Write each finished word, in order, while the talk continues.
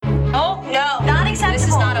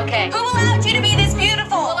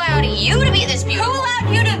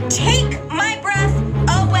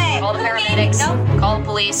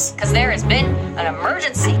because there has been an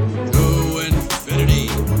emergency. To infinity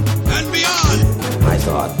and beyond. I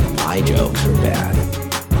thought my jokes were bad.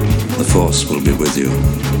 The Force will be with you,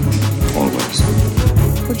 always.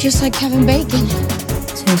 We're just like Kevin Bacon.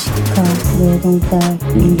 제시카 외동딸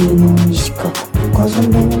유리모 이시카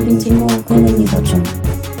거선배는 빈티모 그놈이다 좀.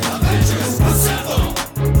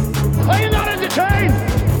 Are you not entertained?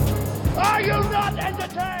 Are you not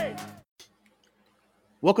entertained?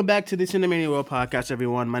 Welcome back to the Cinemania World Podcast,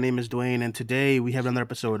 everyone. My name is Dwayne, and today we have another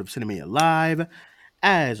episode of Cinemania Live.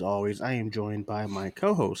 As always, I am joined by my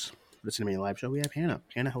co-host for the Cinemania Live show. We have Hannah.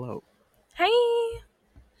 Hannah, hello. Hey.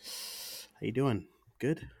 How you doing?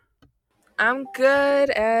 Good? I'm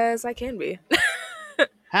good as I can be.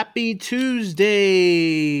 Happy Tuesday,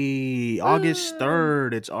 August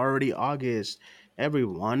 3rd. It's already August,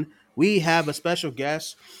 everyone. We have a special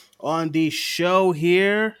guest on the show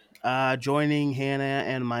here, joining Hannah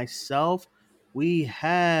and myself. We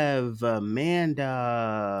have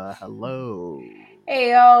Amanda. Hello.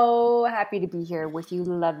 Heyo, happy to be here with you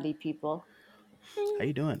lovely people. How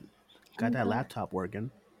you doing? Got that laptop working?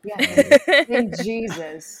 Yeah, thank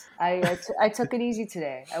Jesus. I took it easy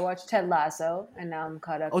today. I watched Ted Lasso, and now I'm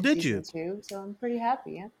caught up. Oh, to did season you? 2, so I'm pretty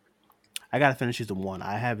happy. Yeah. I gotta finish season 1.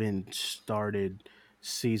 I haven't started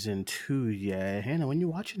season 2 yet. Hannah, when you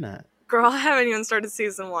watching that? Girl, I haven't even started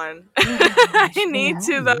season 1. I need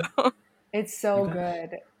to, though. It's so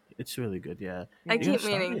good. It's really good, yeah. I You gotta keep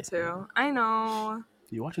start meaning it. to. I know.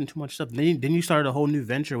 You're watching too much stuff. Then you started a whole new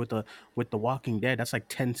venture with the Walking Dead. That's like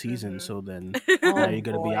 10 seasons. So then now you're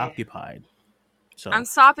gonna be occupied. So I'm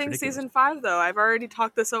stopping ridiculous. season 5, though. I've already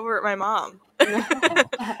talked this over at my mom.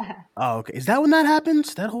 Oh, okay. Is that when that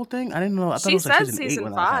happens? That whole thing? I didn't know. I thought She it was like said season 8 season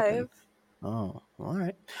when that 5. happened. Oh, all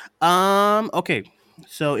right. Okay.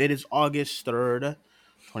 So it is August 3rd,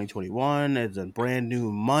 2021. It's a brand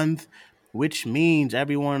new month, which means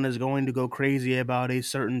everyone is going to go crazy about a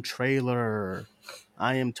certain trailer.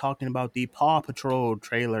 I am talking about the Paw Patrol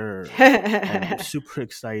trailer, and I'm super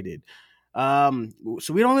excited. So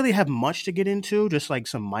we don't really have much to get into, just like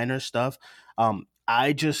some minor stuff.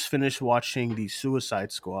 I just finished watching the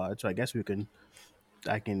Suicide Squad, so I guess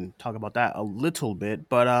I can talk about that a little bit.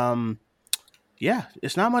 But yeah,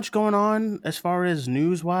 it's not much going on as far as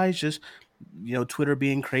news wise. Just Twitter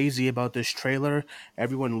being crazy about this trailer.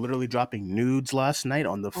 Everyone literally dropping nudes last night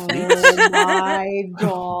on the fleets. Oh my god!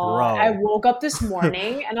 Bro. I woke up this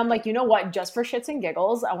morning and I'm like, you know what? Just for shits and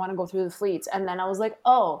giggles, I want to go through the fleets. And then I was like,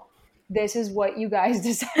 oh, this is what you guys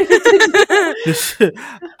decided to do.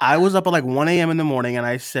 I was up at like 1 a.m. in the morning, and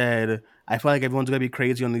I said, I feel like everyone's gonna be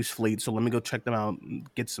crazy on these fleets, so let me go check them out,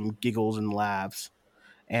 and get some giggles and laughs.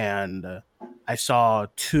 And I saw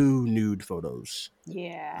 2 nude photos.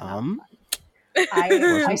 Yeah.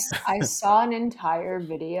 I saw an entire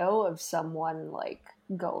video of someone like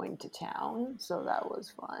going to town, so that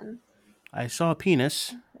was fun. I saw a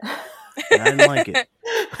penis, and I didn't like it.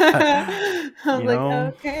 I was like,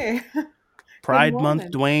 okay. Pride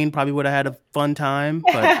Month, Dwayne probably would have had a fun time,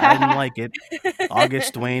 but I didn't like it.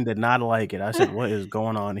 August Dwayne did not like it. I said, what is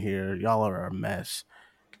going on here? Y'all are a mess.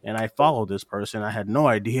 And I followed this person. I had no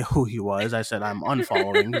idea who he was. I said, I'm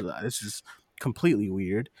unfollowing. This is completely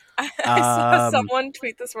weird. I saw someone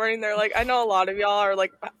tweet this morning. They're like, I know a lot of y'all are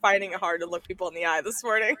like finding it hard to look people in the eye this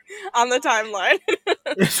morning on the timeline.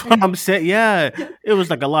 That's what I'm saying. Yeah, it was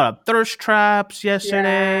like a lot of thirst traps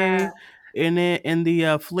yesterday in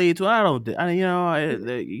the fleet. Well,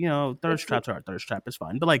 thirst traps are a thirst trap. It's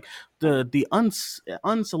fine, but like the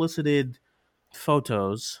unsolicited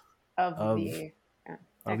photos of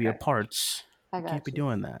your parts, you can't be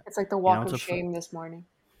doing that. It's like the walk of shame this morning.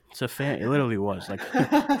 It literally was like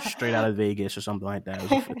straight out of Vegas or something like that.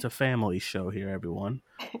 It's a family show here, everyone.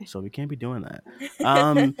 So we can't be doing that.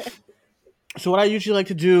 So what I usually like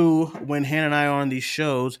to do when Hannah and I are on these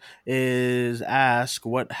shows is ask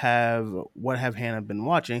what have Hannah been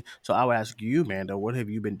watching. So I would ask you, Amanda, what have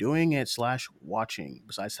you been doing / watching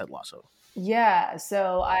besides Ted Lasso? Yeah,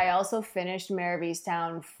 so I also finished Mayor of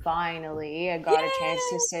Easttown finally. I got a chance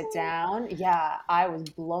to sit down. Yeah, I was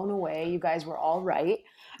blown away. You guys were all right.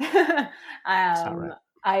 Right.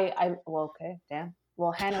 Well, okay, damn.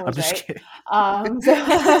 Well, Hannah was right.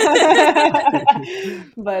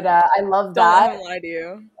 But I love that. Don't let me lie to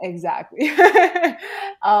you. Exactly.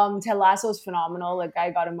 Ted Lasso is phenomenal. Like,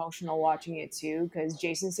 I got emotional watching it too, because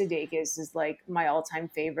Jason Sudeikis is like my all-time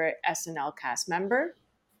favorite SNL cast member.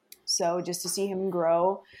 So just to see him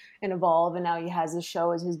grow and evolve, and now he has the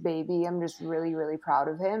show as his baby, I'm just really, really proud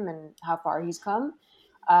of him and how far he's come.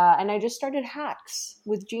 And I just started Hacks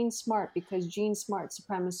with Gene Smart, because Gene Smart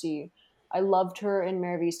supremacy I loved her in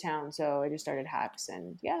Mare of Easttown, so I just started Hacks,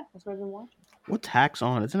 and yeah, that's what I've been watching. What's Hacks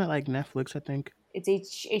on? Isn't it like Netflix? I think It's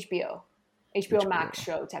HBO, HBO Max HBO.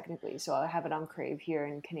 show technically. So I have it on Crave here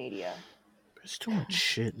in Canada. It's too much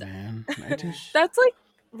shit, man. I just That's like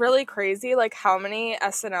really crazy. Like how many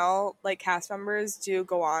SNL like cast members do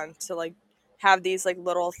go on to like have these like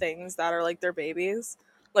little things that are like their babies,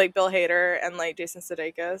 like Bill Hader and like Jason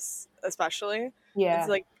Sudeikis, especially. It's Yeah,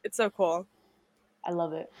 like it's so cool, I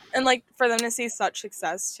love it. and like for them to see such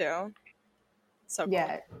success too, so cool.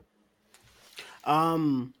 Yeah.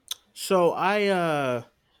 So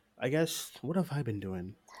I guess what have I been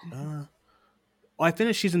doing? Well, I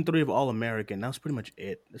finished season 3 of All American. That was pretty much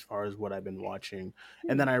it as far as what I've been watching.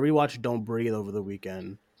 And then I rewatched Don't Breathe over the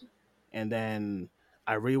weekend. And then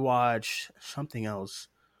I rewatched something else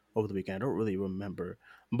over the weekend. I don't really remember.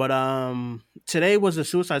 But today was the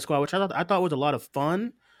Suicide Squad, which I thought was a lot of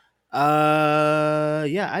fun.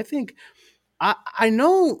 Yeah, I think I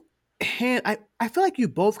know. I feel like you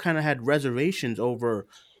both kind of had reservations over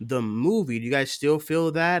the movie. Do you guys still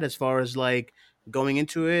feel that as far as like going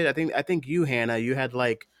into it? I think you, Hannah, you had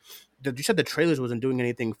like you said the trailers wasn't doing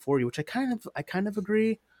anything for you, which I kind of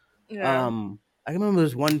agree. Yeah. I remember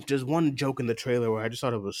there's one joke in the trailer where I just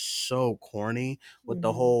thought it was so corny with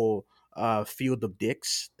the Mhm. whole field of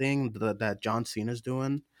dicks thing that John Cena's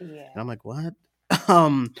doing, Yeah. and I'm like, what?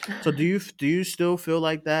 So do you still feel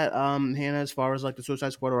like that, Hannah, as far as like the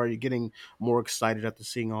Suicide Squad, or are you getting more excited after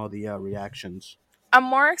seeing all the reactions? I'm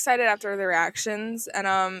more excited after the reactions, and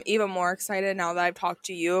I'm even more excited now that I've talked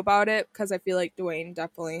to you about it because I feel like Dwayne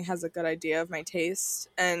definitely has a good idea of my taste,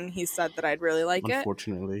 and he said that I'd really like it.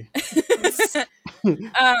 Unfortunately.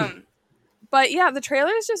 um, but yeah, the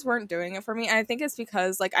trailers just weren't doing it for me. And I think it's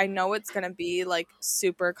because like I know it's gonna be like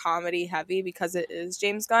super comedy heavy because it is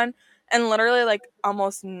James Gunn, and literally like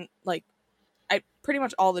almost like I pretty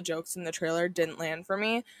much all the jokes in the trailer didn't land for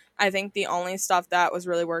me. I think the only stuff that was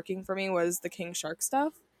really working for me was the King Shark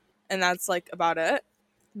stuff, and that's like about it.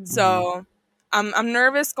 Mhm. So I'm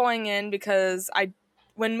nervous going in because I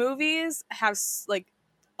when movies have like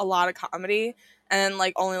a lot of comedy and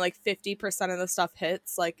like only like 50% of the stuff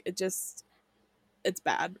hits, like it's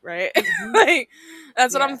bad, right? Mhm. Like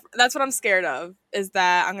Yeah. that's what I'm scared of is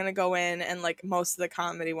that I'm gonna go in and like most of the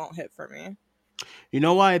comedy won't hit for me. You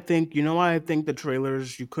know why I think the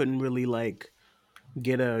trailers you couldn't really like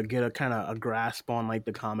get a kind of a grasp on like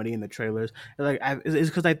the comedy in the trailers. It's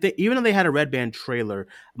because I think even though they had a red band trailer,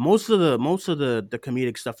 most of the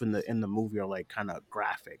comedic stuff in the movie are like kind of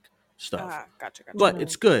graphic stuff. Gotcha. But Mhm.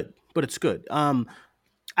 it's good. But it's good. I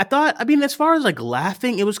mean, as far as like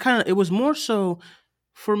laughing, it was more so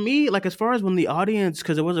for me, like as far as when the audience,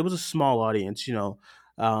 because it was a small audience,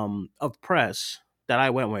 of press that I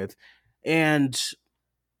went with, and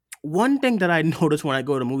one thing that I notice when I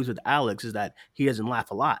go to movies with Alex is that he doesn't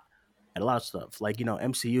laugh a lot at a lot of stuff. Like,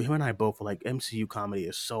 MCU, him and I both were like, MCU comedy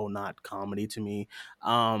is so not comedy to me.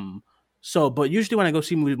 But usually when I go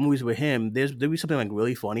see movies with him, there'll be something like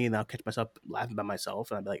really funny, and I'll catch myself laughing by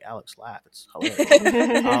myself, and I'll be like, Alex, laugh, it's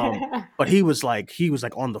hilarious. But he was like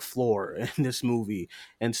on the floor in this movie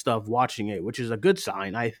and stuff watching it, which is a good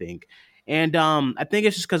sign, I think. And I think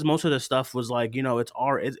it's just because most of the stuff was like,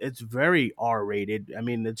 it's very R rated. I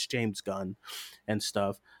mean, it's James Gunn and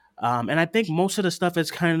stuff. And I think most of the stuff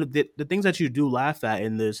is kind of the things that you do laugh at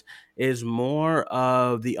in this is more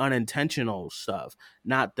of the unintentional stuff,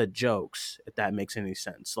 not the jokes, if that makes any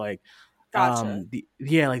sense. Like, Gotcha. like the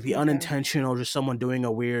Okay. unintentional, just someone doing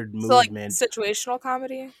a weird So like movement. situational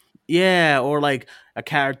comedy. Yeah, or like a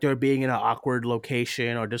character being in an awkward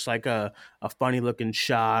location, or just like a funny looking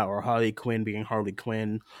shot, or Harley Quinn being Harley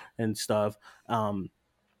Quinn and stuff. Um,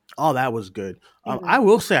 all that was good. I Mhm.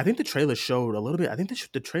 will say, I think the trailer showed a little bit. I think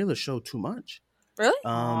the trailer showed too much. Really?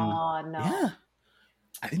 Oh no. Yeah,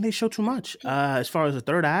 I think they showed too much as far as the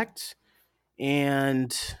third act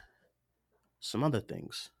and some other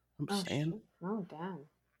things. I'm Oh saying, shit. Oh damn.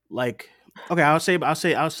 like, okay, I'll say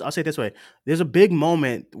it this way. There's a big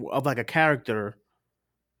moment of like a character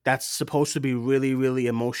that's supposed to be really, really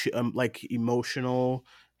emotional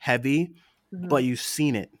heavy, but Mhm. you've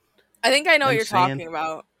seen it. I think I know You know what what I'm you're saying? talking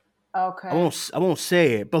about. I Okay. won't. I won't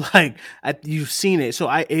say it, but like you've seen it, so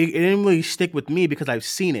it didn't really stick with me because I've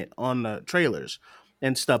seen it on the trailers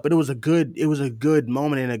and stuff. But it was a good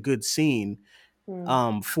moment and a good scene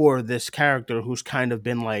Mm. for this character who's kind of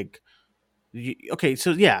been like, okay,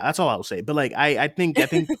 so yeah, that's all I'll say. But like I think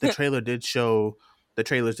the trailer did show. The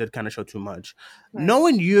trailers did kind of show too much. Right.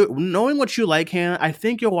 Knowing what you like, Hannah, I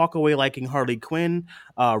think you'll walk away liking Harley Quinn,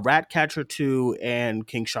 Ratcatcher 2, and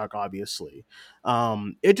King Shark, obviously.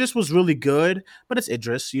 It just was really good, but it's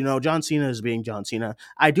Idris. John Cena is being John Cena.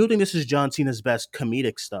 I do think this is John Cena's best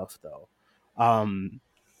comedic stuff, though.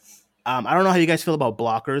 I don't know how you guys feel about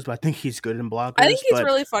Blockers, but I think he's good in I think Blockers. he's But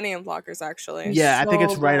really funny in Blockers, actually. He's yeah, I think so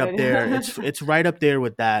it's right up there. good. It's right up there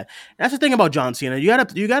with that. That's the thing about John Cena.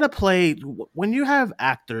 You gotta play when you have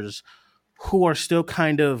actors who are still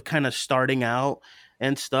kind of starting out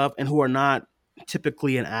and stuff, and who are not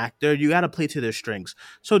typically an actor. You got to play to their strengths.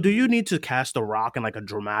 So, do you need to cast The Rock in like a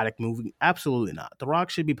dramatic movie? Absolutely not. The Rock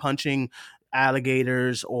should be punching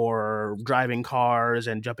alligators or driving cars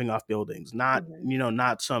and jumping off buildings, not Mhm.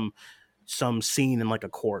 not some scene in like a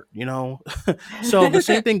court. So the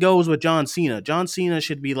same thing goes with John Cena. John Cena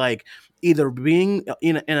should be like either being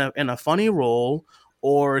in a funny role,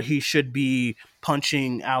 or he should be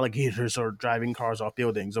punching alligators or driving cars off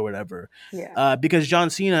buildings or whatever. Yeah. Because John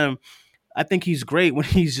Cena, I think he's great when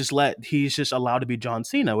he's just allowed to be John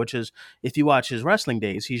Cena, which is, if you watch his wrestling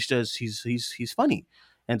days, he's funny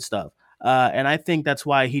and stuff. And I think that's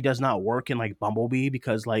why he does not work in like Bumblebee,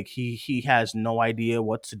 because like he has no idea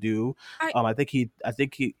what to do. I I think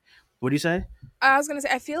he. What do you say? I was gonna say,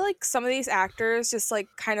 I feel like some of these actors just like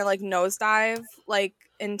kind of like nosedive like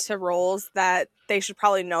into roles that they should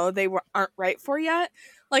probably know aren't right for yet.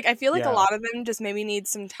 Like I feel like a Yeah. lot of them just maybe need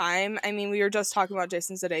some time. I mean, we were just talking about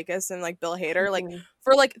Jason Sudeikis and like Bill Hader. Like Mhm.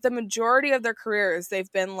 for like the majority of their careers,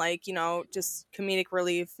 they've been like just comedic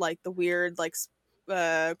relief, like the weird like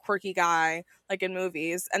quirky guy like in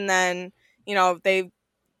movies, and then they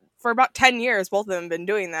for about 10 years both of them have been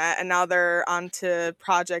doing that, and now they're on to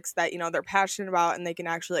projects that they're passionate about and they can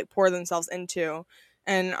actually like pour themselves into,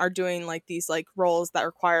 and are doing like these like roles that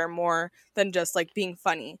require more than just like being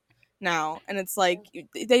funny now. And it's like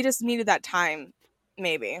they just needed that time,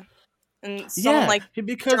 maybe. And someone Yeah, like John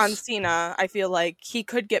because Cena, I feel like he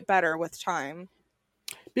could get better with time.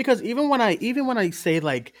 because even when I say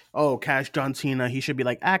like, oh, Cash John Cena, he should be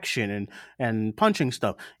like action and punching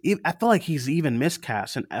stuff. I feel like he's even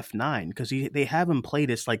miscast in F9, because they have him play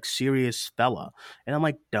this like serious fella, and I'm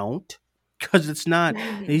like, don't, because it's not.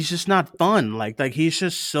 He's just not fun. Like he's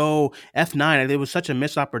just so F9. It was such a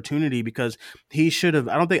missed opportunity, because he should have.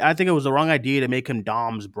 I think it was the wrong idea to make him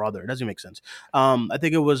Dom's brother. It doesn't make sense. I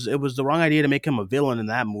think it was the wrong idea to make him a villain in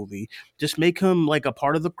that movie. Just make him like a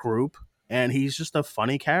part of the group, and he's just a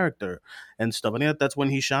funny character and stuff. I think that's when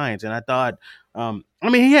he shines. And I thought, I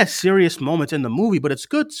mean, he has serious moments in the movie, but it's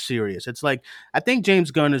good serious. It's like, I think James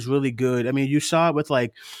Gunn is really good. I mean, you saw it with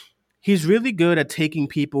like, he's really good at taking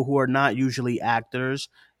people who are not usually actors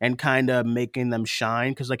and kind of making them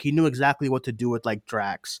shine, because like he knew exactly what to do with like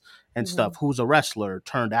Drax and Mhm. stuff, who's a wrestler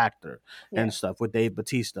turned actor Yeah. and stuff, with Dave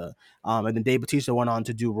Batista. And then Dave Batista went on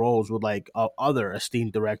to do roles with like other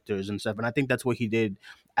esteemed directors and stuff, and I think that's what he did.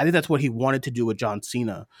 I think that's what he wanted to do with John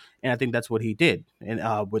Cena, and I think that's what he did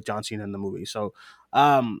with John Cena in the movie. So,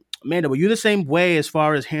 Amanda, were you the same way as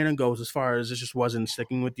far as Hannah goes, as far as it just wasn't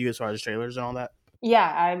sticking with you as far as trailers and all that?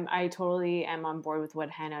 Yeah, I totally am on board with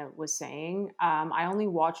what Hannah was saying. I only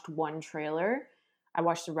watched one trailer. I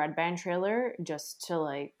watched the Red Band trailer just to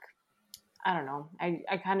like, I don't know.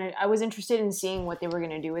 I was interested in seeing what they were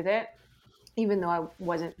gonna do with it, even though I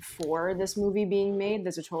wasn't for this movie being made.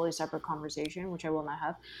 That's a totally separate conversation, which I will not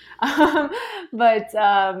have. But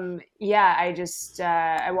yeah,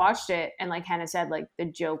 I watched it, and like Hannah said, like the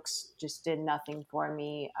jokes just did nothing for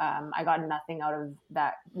me. I got nothing out of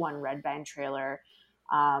that one Red Band trailer,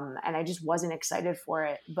 and I just wasn't excited for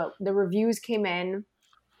it. But the reviews came in,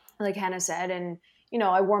 like Hannah said, and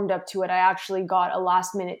I warmed up to it. I actually got a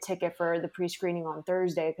last minute ticket for the pre-screening on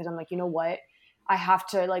Thursday, because I'm like, you know what? I have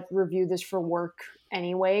to like review this for work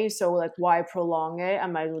anyway, so like why prolong it? I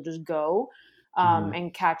might as well just go Mhm.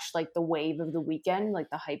 and catch like the wave of the weekend, like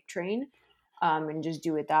the hype train, and just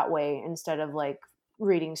do it that way instead of like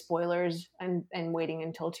reading spoilers and waiting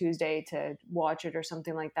until Tuesday to watch it or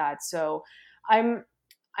something like that. So I'm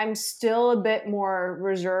I'm still a bit more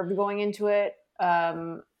reserved going into it.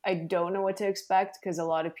 I don't know what to expect, because a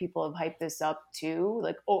lot of people have hyped this up too.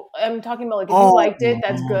 Like, oh, I'm talking about like if you Oh, liked it,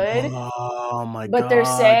 that's good. oh my But they're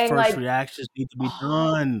God! saying First like, reactions need to be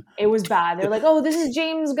oh, done. it was bad. They're like, oh, this is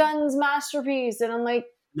James Gunn's masterpiece, and I'm like,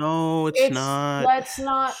 No, it's it's not. let's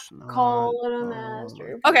not It's not. call it a Oh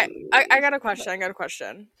my Okay, I masterpiece. got a question. I got a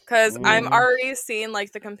question. Because I'm God. already seeing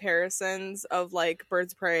like the comparisons of like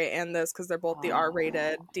Birds of Prey and this, because they're both the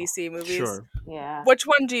R-rated DC movies. Sure. Yeah. Which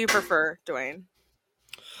one do you prefer, Dwayne?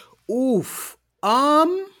 Oof. Let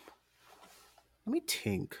me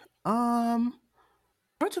think.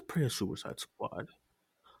 Birds of Prey or Suicide Squad?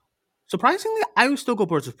 Surprisingly, I would still go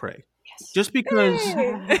Birds of Prey. Yes. Just because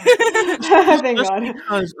Hey. Thank just God.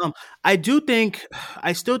 because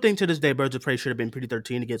I still think to this day Birds of Prey should have been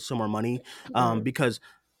PG-13 to get some more money. Because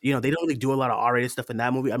they don't really do a lot of R-rated stuff in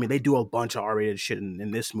that movie. I mean, they do a bunch of R-rated shit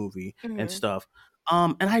in this movie and Mhm. stuff.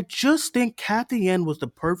 And I just think Kathy Ann was the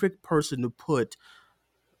perfect person to put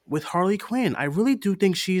with Harley Quinn. I really do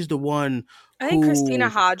think she's the one I think Christina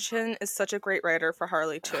who Hodgson is such a great writer for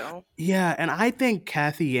Harley too. yeah, and I think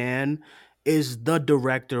Kathy Ann is the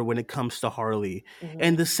director when it comes to Harley.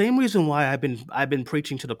 And the same reason why I've been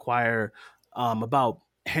preaching to the choir about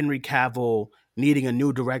Henry Cavill needing a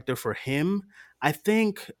new director for him. I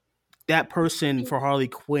think that person for Harley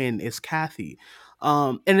Quinn is Kathy.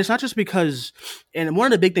 And it's not just because, and one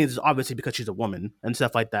of the big things is obviously because she's a woman and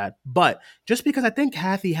stuff like that, but just because I think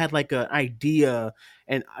Kathy had like an idea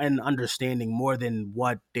and an understanding more than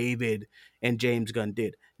what David and James Gunn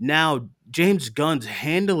did. Now, James Gunn's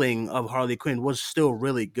handling of Harley Quinn was still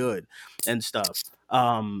really good and stuff.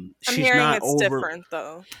 I'm She's hearing not it's over, different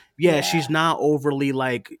though. yeah, she's not overly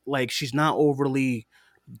like she's not overly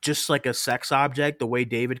just like a sex object the way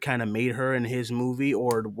David kind of made her in his movie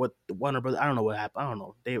or what Warner Brothers. I don't know what happened. I don't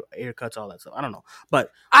know. They air cuts all that stuff. I don't know.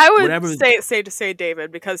 But I would whatever. say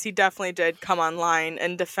David because he definitely did come online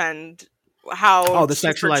and defend how Oh, the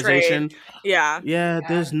she's portrayed. sexualization. Yeah. Yeah,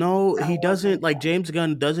 there's no. That He wasn't doesn't like good. James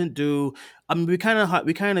Gunn doesn't do. I mean, we kind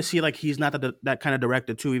of see like he's not that kind of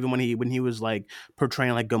director too. Even when he was like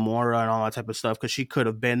portraying like Gamora and all that type of stuff, because she could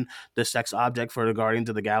have been the sex object for the Guardians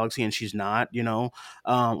of the Galaxy, and she's not.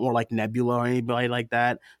 Or like Nebula or anybody like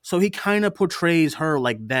that. So he kind of portrays her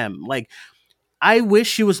like them. Like I wish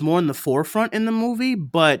she was more in the forefront in the movie,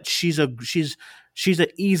 but she's an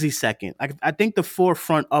easy second. I think the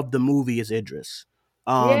forefront of the movie is Idris.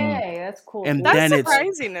 Um, Yay, that's cool to and That's then it's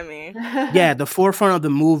surprising to me. yeah, the forefront of the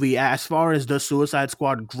movie as far as the Suicide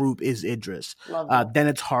Squad group is Idris. Love that. Then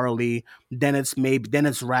it's Harley. Then it's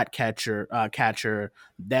Catcher.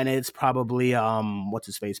 Then it's probably what's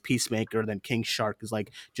his face, Peacemaker. Then King Shark is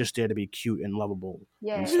like just there to be cute and lovable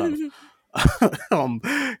and stuff. um,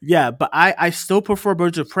 yeah, but I still prefer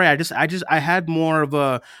Birds of Prey. I had more of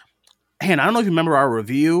a I don't know if you remember our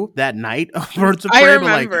review that night of Birds of I Prey, but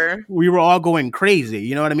like remember. we were all going crazy.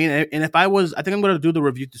 You know what I mean? And if I think I'm going to do the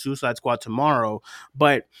review to Suicide Squad tomorrow.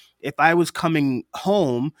 But if I was coming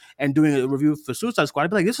home and doing a review for Suicide Squad, I'd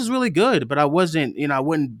be like, this is really good. But I wasn't, I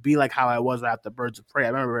wouldn't be like how I was after Birds of Prey. I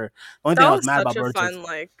remember the only thing That I was was mad such about a Birds of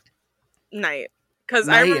fun night because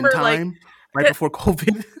I Night and remember Time, right before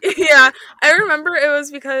COVID. yeah, I remember it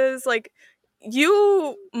was because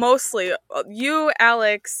you mostly you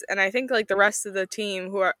Alex and I think the rest of the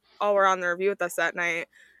team who are all were on the review with us that night.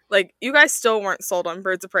 You guys still weren't sold on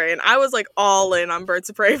Birds of Prey, and I was all in on Birds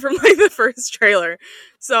of Prey from the first trailer.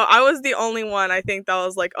 So I was the only one I think that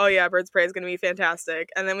was oh yeah, Birds of Prey is going to be fantastic.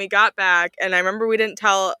 And then we got back, and I remember we didn't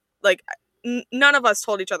tell none of us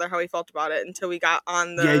told each other how we felt about it until we got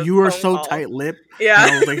on Yeah, the you were phone so call. tight-lipped. Yeah.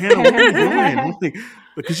 And I was like, Hannah, what are you doing? I'm like,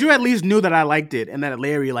 because you at least knew that I liked it and that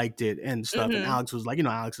Larry liked it and stuff. And Alex was like,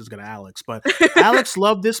 Alex is gonna Alex. But Alex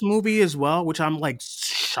loved this movie as well, which I'm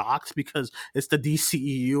shocked because it's the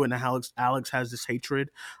DCEU and Alex has this hatred.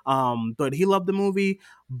 But he loved the movie.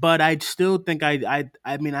 But I still think I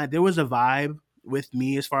mean there was a vibe with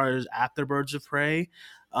me as far as after Birds of Prey.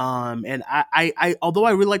 And I although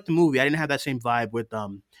I really liked the movie, I didn't have that same vibe with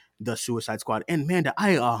the Suicide Squad. And man,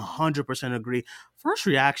 I 100% agree. First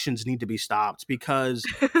reactions need to be stopped because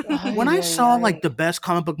when I saw the best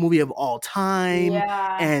comic book movie of all time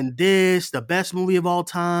and the best movie of all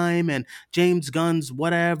time and James Gunn's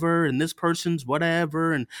whatever and this person's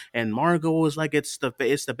whatever and Margot was like it's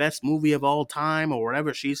the best movie of all time or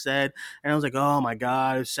whatever she said, and I was like, oh my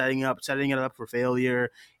god, it's setting it up for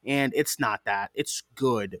failure. And it's not that. It's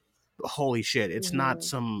good. Holy shit. It's not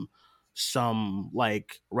some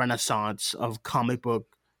renaissance of comic book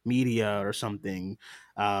media or something.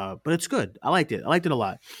 But it's good. I liked it a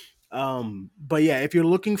lot. But yeah, if you're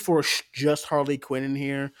looking for just Harley Quinn in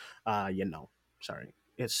here, sorry,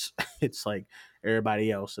 it's it's like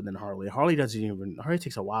everybody else and then Harley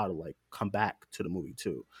takes a while to come back to the movie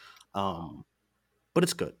too. But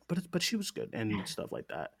it's good. But she was good and stuff like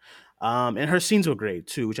that. And her scenes were great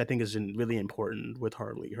too, which I think is really important with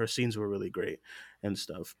Harley. Her scenes were really great and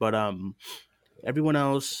stuff. But everyone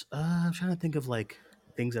else, I'm trying to think of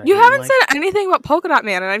things that You I didn't haven't like. said anything about Polka Dot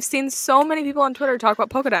Man, and I've seen so many people on Twitter talk about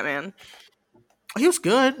Polka Dot Man. He was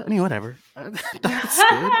good. I mean, whatever. That's good.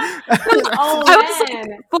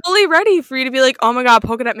 I was fully ready for you to be like, "Oh my god,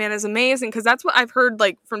 Polka Dot Man is amazing," because that's what I've heard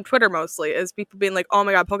from Twitter mostly is people being like, "Oh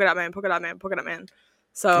my god, Polka Dot Man, Polka Dot Man, Polka Dot Man."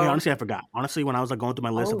 Oh, yeah, So honestly, I forgot. Honestly, when I was like going through my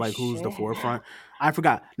list of Oh like who's the shit. forefront, I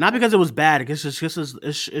forgot. Not because it was bad. It's just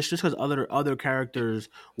because other characters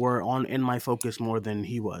were on in my focus more than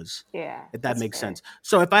he was. Yeah, If that that's makes fair. sense.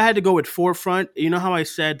 So if I had to go with forefront, you know how I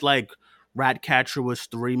said like Ratcatcher was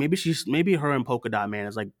 3. Maybe her and Polka Dot Man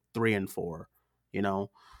is like 3 and 4. You know,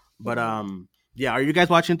 but Mhm. yeah. Are you guys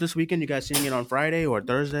watching it this weekend? You guys seeing it on Friday or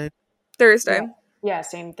Thursday? Thursday. Yeah. Yeah,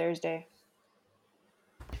 same Thursday.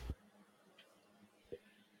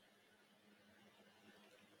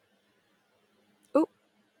 Oh,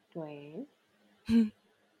 Dwayne. Oh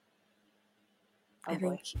I boy.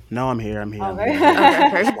 think. No, I'm here. I'm here. I'm Okay. here. I'm here.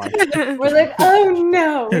 Okay, Just Wi okay. We're like, oh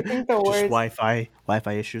no. We think the just worst.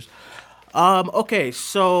 Wi-Fi issues. Okay,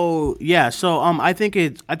 so yeah, so I think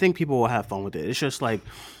people will have fun with it. It's just like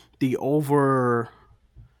the over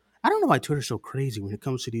I don't know why Twitter's so crazy when it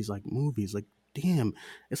comes to these like movies. Like, damn,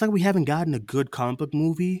 it's like we haven't gotten a good comic book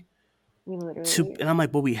movie We to, literally and I'm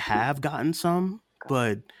like, but we have gotten some, got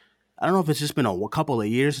but I don't know if it's just been a couple of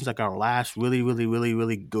years since like our last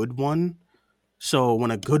really good one. So when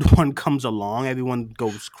a good one comes along, everyone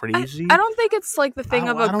goes I crazy. don't think it's like the thing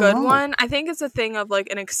of a I don't good know. one. I think it's a thing of like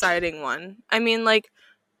an exciting one. I mean, like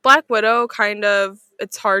Black Widow kind of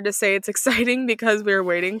it's hard to say it's exciting because we were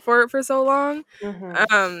waiting for it for so long.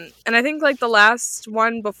 mm-hmm. And I think like the last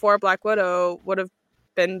one before Black Widow would have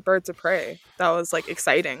been Birds of Prey. That was like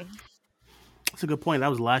exciting. That's a good point. That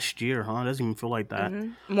was last year, huh? It doesn't even feel like that.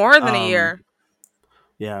 More than a Um, year.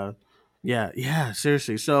 yeah, yeah.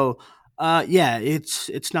 Seriously. So, yeah,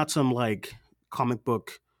 it's not some like comic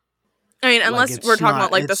book. I mean, Like unless we're it's talking about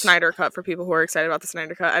not. like the It's Snyder Cut for people who are excited about the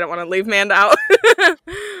Snyder Cut. I don't want to leave Manda out.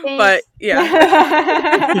 But Thanks.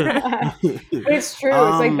 yeah. It's true.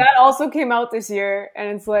 It's like um. that also came out this year, and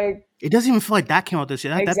it's like It doesn't even feel like that came out this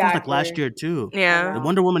year. That feels like last exactly. year too. I Yeah. The know.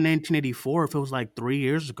 Wonder Woman 1984 feels like 3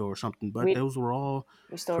 years ago or something. But We those were all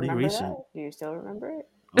you still pretty remember recent. that? Do you still remember it?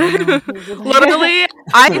 Literally,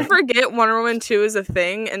 I forget Wonder Woman 2 is a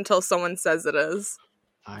thing until someone says it is.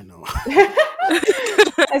 I know.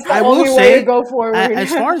 That's the I will only way to say, go forward.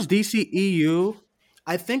 as far as DCEU,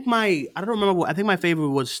 I don't remember. I think my favorite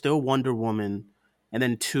was still Wonder Woman, and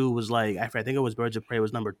then 2 was like I think it was Birds of Prey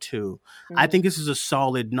was number 2. I Mhm. think this is a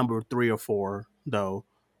solid number 3 or 4 though.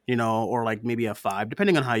 You know, or like maybe a 5,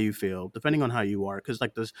 depending on how you feel, depending on how you are. Because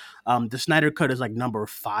like this, the Snyder Cut is like number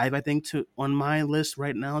 5, I think, to on my list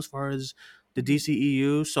right now as far as the Mhm.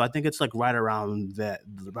 DCEU. So I think it's like right around there.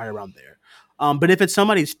 But if it's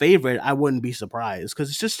somebody's favorite, I wouldn't be surprised because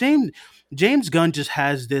it's just James Gunn just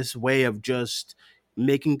has this way of just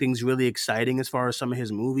making things really exciting as far as some of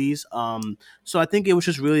his movies. So I think it was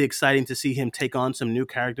just really exciting to see him take on some new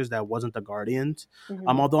characters that wasn't the Guardians. Mhm.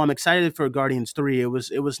 Although I'm excited for Guardians 3, it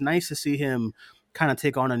was nice to see him kind of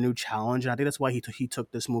take on a new challenge, and I think that's why he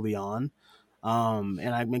took this movie on.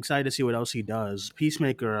 And I'm excited to see what else he does.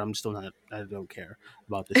 Peacemaker, I'm still not. I don't care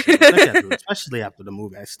about the show, especially after the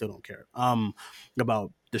movie. I still don't care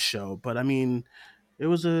about the show. But I mean,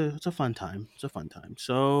 it's a fun time. It's a fun time.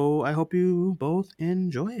 So I hope you both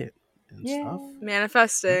enjoy it and stuff. Yeah.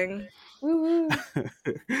 Manifesting. Woo woo.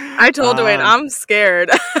 I told Dwayne, um, I'm scared.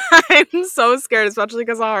 I'm so scared, especially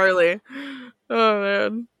because of Harley. Oh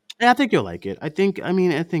man. yeah, I think you'll like it. I think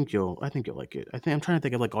you'll like it. I'm trying to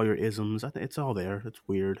think of like all your isms. It's all there. It's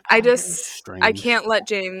weird. It's I strange. can't let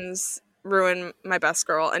James ruin my best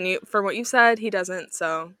girl. And you, for what you said, he doesn't.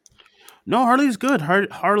 So No, Harley's good.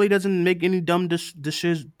 Harley doesn't make any dumb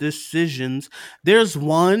decisions. There's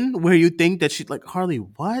one where you think that she's like Harley,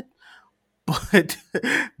 what? But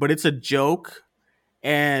but it's a joke,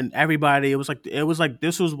 and everybody it was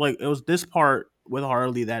this part with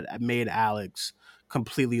Harley that made Alex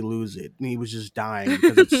completely lose it. And he was just dying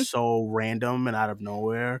because it's okay, so random and out of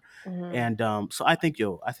nowhere. Mhm. And so I think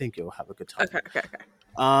you'll have a good time. okay.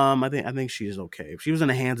 I think she's okay. If she was in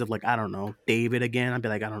the hands of like I don't know David again, I'd be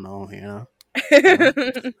like I don't know Hannah. You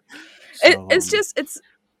know? So It's just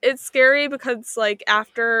it's scary because like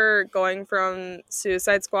after going from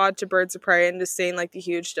Suicide Squad to Birds of Prey and just seeing like the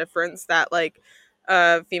huge difference that like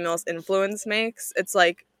females influence makes, it's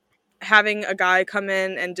like having a guy come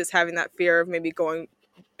in and just having that fear of maybe going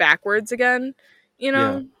backwards again, you yeah,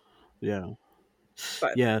 know? yeah.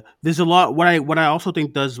 But Yeah, there's a lot. What I also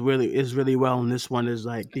think is really well in this one is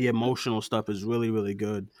like the emotional stuff is really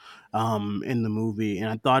good, in the movie. And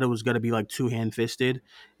I thought it was gonna be like too hand fisted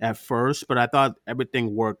at first, but I thought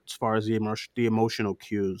everything worked as far as the emotional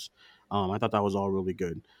cues. I thought that was all really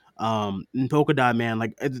good. And Polka Dot Man,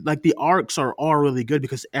 like the arcs are all really good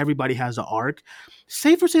because everybody has an arc.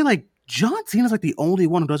 Say for say like John Cena's like the only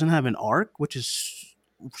one who doesn't have an arc, which is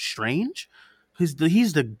strange. He's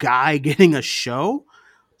the guy getting a show.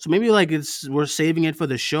 So maybe like we're saving it for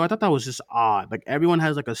the show. I thought that was just odd. Like everyone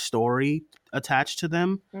has like a story attached to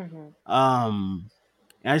them. And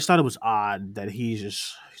I just thought it was odd that he's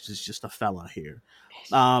just a fella here.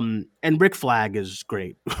 And Rick Flag is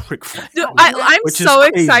great. Rick Flag, Dude, I'm which is so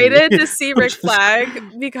crazy. excited to see Rick Which is- Flag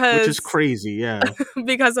which because is crazy. Yeah.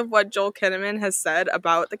 because of what Joel Kinnaman has said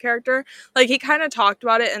about the character. Like he kind of talked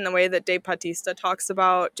about it in the way that Dave Bautista talks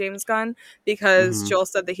about James Gunn, because Mhm. Joel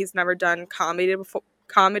said that he's never done comedy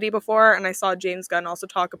before, and I saw James Gunn also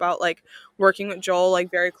talk about like working with Joel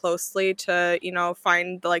like very closely to, you know,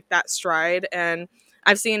 find like that stride. And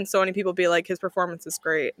I've seen so many people be like, his performance is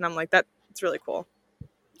great, and I'm like, it's really cool.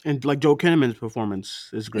 And like Joel Kinnaman's performance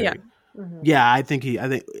is great. Yeah. Yeah, I think he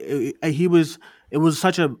was. It was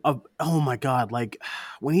such a oh my god! Like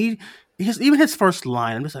when even his first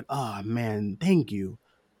line, I'm just like, oh man, thank you,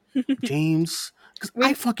 James, because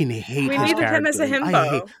I fucking hate We his needed character. him as a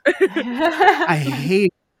I himbo.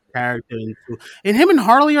 hate character and him and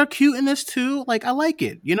Harley are cute in this too. Like I like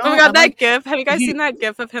it. You know, Oh my god, I like, gif! Have you guys he- seen that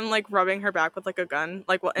gif of him like rubbing her back with like a gun?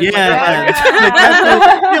 Like what? Yeah,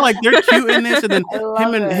 like they're cute in this, and then I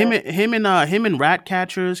love him and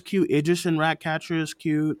Ratcatcher is cute. Idris and Ratcatcher is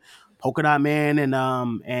cute. Polka Dot Man and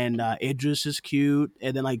Idris is cute,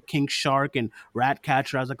 and then like King Shark and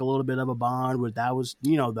Ratcatcher has like a little bit of a bond. Where that was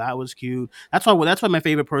cute. That's why my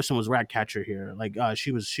favorite person was Ratcatcher here. Like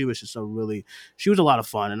she was just she was a lot of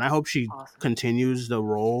fun, and I hope she continues the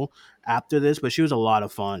role after this. But she was a lot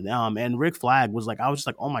of fun. And Rick Flag was like, I was just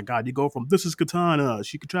like, oh my god, you go from this is Katana,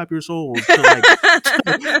 she could trap your souls to like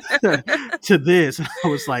to this. I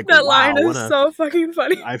was like, that wow, line is so fucking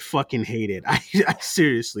funny. I fucking hate it. I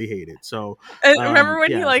seriously hate it. So And remember when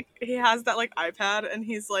yeah. he has that like iPad and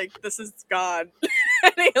he's like, "This is God,"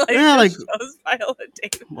 and he like Yeah, just shows Viola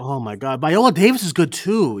Davis. Oh my god, Viola Davis is good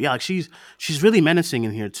too. Yeah, like she's really menacing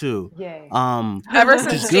in here too. Yay. Ever which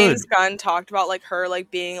since is James good. Gunn talked about like her like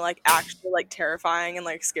being like actually like terrifying and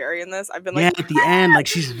like scary in this, I've been Yeah, like, at the end, like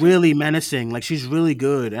she's really menacing. Like she's really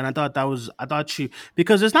good, and I thought she,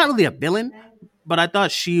 because it's not really a villain, but I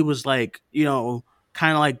thought she was like, you know,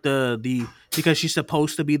 kind of like the because she's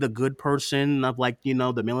supposed to be the good person of like, you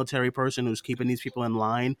know, the military person who's keeping these people in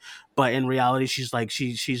line, but in reality she's like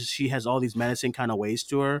she has all these menacing kind of ways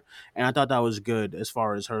to her, and I thought that was good as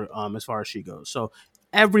far as her as far as she goes. So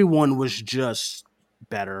everyone was just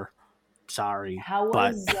better. Sorry, How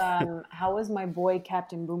but was my boy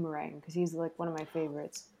Captain Boomerang? Because he's like one of my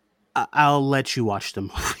favorites. I'll let you watch the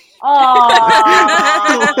movie.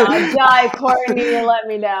 Oh, Jai Courtney, you let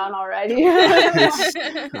me down already.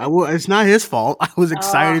 It's not his fault. I was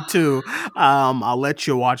excited too. I'll let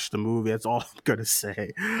you watch the movie. That's all I'm gonna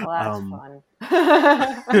say. Well, that's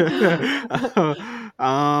fun.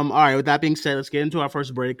 All right. With that being said, let's get into our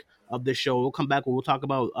first break of this show. We'll come back. We'll talk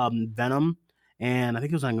about Venom. And I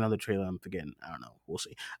think it was like another trailer. I'm forgetting. I don't know. We'll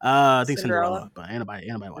see. I think Cinderella, but anybody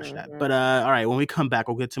watched that. But all right, when we come back,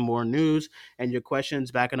 we'll get to more news and your questions.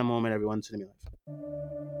 Back in a moment, everyone. Cinemania.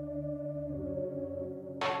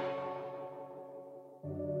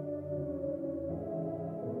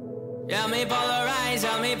 Help me polarize,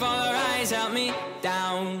 help me polarize, help me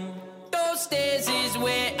down. Those stairs is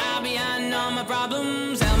where I be. I know my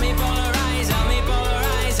problems. Help me polarize, help me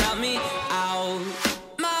polarize, help me out.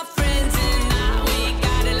 My friends and I, we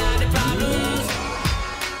got a lot of problems.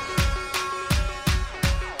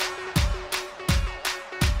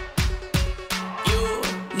 You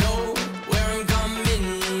know where I'm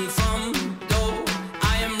coming from, though I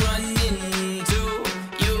am running to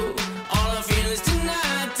you. All I feel is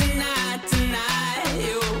tonight, tonight, tonight.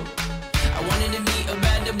 You, I wanted to be a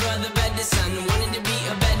better brother, better son. Wanted to be a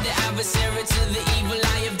better adversary to the evil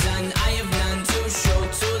I have done. I have none to show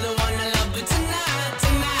to the one I love, but tonight,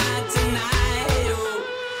 tonight, tonight. You,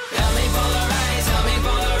 help me polarize,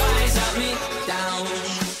 help me down.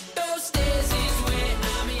 Those stairs is where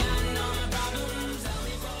I'm behind all my problems. Help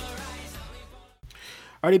me polarize,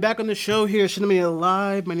 Alrighty, back on the show here, Cinemania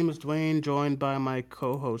Live. My name is Dwayne, joined by my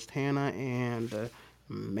co-host Hannah and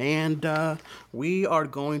Amanda. We are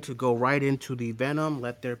going to go right into the Venom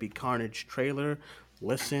Let There Be Carnage trailer.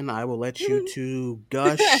 Listen, I will let you two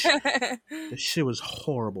gush. This shit was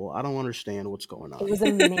horrible. I don't understand what's going on. It was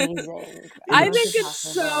amazing. I think it's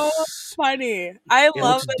so funny. I It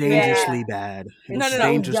love looks that. dangerously bad. It It's looks no.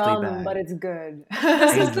 dangerously dumb, bad. but it's good. This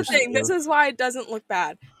is the Dangerously thing. This good. is why it doesn't look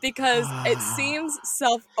bad, because it seems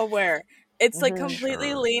self-aware. It's like Mhm. completely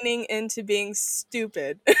Sure. leaning into being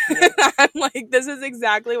stupid. Yep. I'm like, this is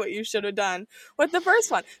exactly what you should have done with the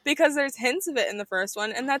first one, because there's hints of it in the first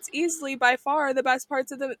one, and that's easily by far the best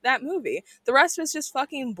parts of that movie. The rest was just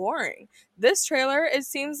fucking boring. This trailer, it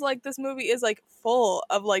seems like this movie is like full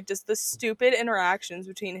of like just the stupid interactions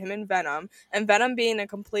between him and Venom being a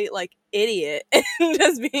complete like idiot and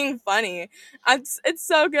just being funny. It's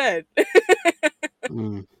so good.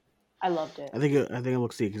 Mm. I loved it. I think it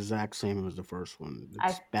looks the exact same as the first one. I,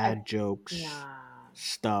 It's bad jokes, nah.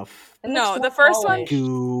 stuff, It looks No, more the first one polished.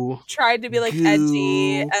 goo, tried to be like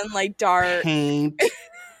edgy goo, and like dark. paint,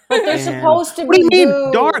 But they're and supposed to what do you be mean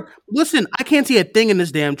goo. dark? Listen, I can't see a thing in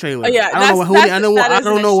this damn Oh trailer. yeah, I don't know what that I is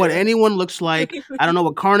an don't know what issue. anyone looks like. I don't know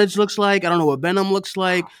what Carnage looks like. I don't know what Venom looks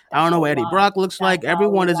like. I That's don't a know what Eddie lie. Brock looks like. That's a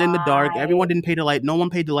Everyone is in the dark. Everyone lie. didn't pay the light. No one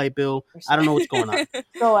paid the light bill. You're I so, don't know what's going on.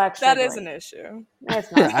 so extra That is bright. an issue.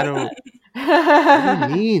 It's not I so don't. bad. What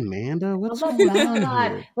do you mean, Manda? No, What's that's going on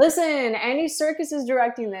not. here? Listen, Andy Serkis is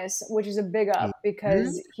directing this, which is a big up Mhm.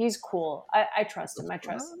 because he's cool. I trust him. I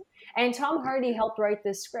trust him. And Tom Hardy helped write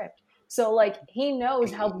this script. So, like, he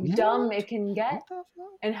knows how dumb it can get What the fuck?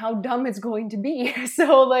 and how dumb it's going to be.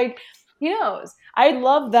 So, like, he knows. I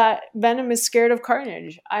love that Venom is scared of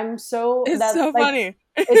Carnage. I'm so It's that so like funny.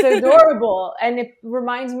 it's adorable, and it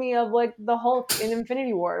reminds me of like the Hulk in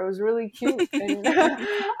Infinity War. It was really cute, and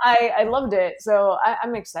I loved it. So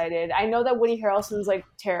I'm excited. I know that Woody Harrelson's like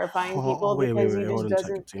terrifying people because he Hold just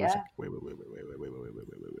on a second. doesn't. Hang on a Yeah, second.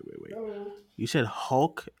 Wait. You said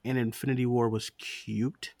Hulk in Infinity War was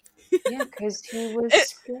cute? yeah, because he was It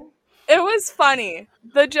scared. it was funny.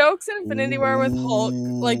 The jokes in Infinity War with Hulk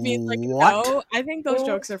like being like What? no, I think It those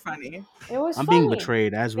jokes was are funny. it was I'm being funny.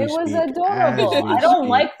 betrayed as we It was speak. As adorable. we I don't speak.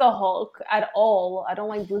 like the Hulk at all. I don't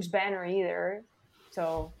like Bruce Banner either.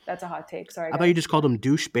 So that's a hot take. Sorry, I thought you guys. just called him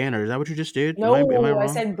douche banner. Is that what you just did? Am I No, I wrong?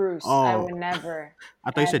 said Bruce. I Oh, would never,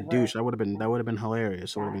 I thought you said ever. douche. That would have been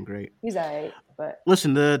hilarious. It would have Nah, been great. he's alright, but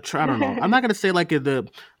Listen, I don't know. I'm not gonna say like the.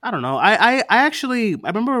 I don't know. I actually I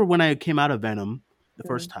remember when I came out of Venom the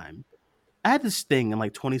first time. I had this thing in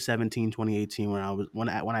like 2017, 2018 when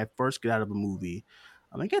I first get out of a movie.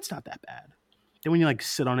 I'm like, it's not that bad. Then when you like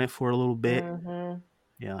sit on it for a little bit, mm-hmm.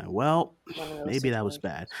 you're like, well, One of those maybe that was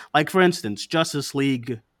bad. situations. Like for instance, Justice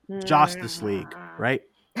League, Mm. right?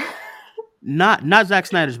 Not Zack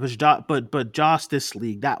Snyder's, but Justice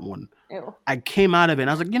League, that one. Ew. I came out of it and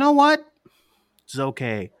I was like, you know what? It's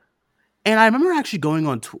okay. And I remember actually going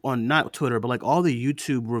on not Twitter, but like all the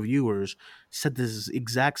YouTube reviewers said this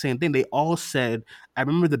exact same thing. They all said, I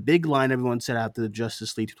remember the big line everyone said after the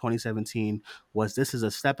Justice League 2017 was, "This is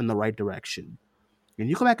a step in the right direction." And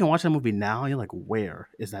you go back and watch that movie now, and you're like, where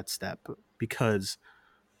is that step? Because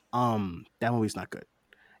that movie's not good.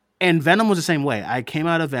 And Venom was the same way. I came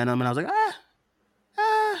out of Venom and I was like,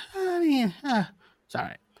 I mean, it's all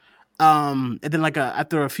right. And then like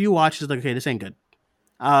after a few watches, like, okay, this ain't good.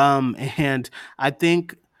 And I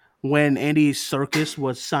think when Andy Serkis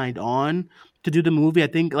was signed on to do the movie, I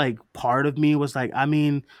think like part of me was like, I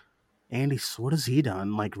mean, Andy, what has he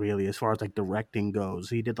done? Like, really, as far as like directing goes,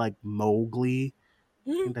 he did like Mowgli.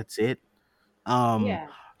 I think that's it. Um, Yeah.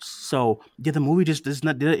 so yeah, the movie just does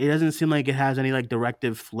not. It doesn't seem like it has any like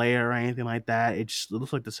directive flair or anything like that. It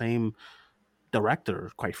looks like the same director,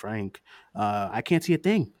 quite frank. I can't see a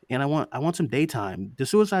thing, and I want some daytime. The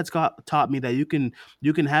Suicide Squad taught me that you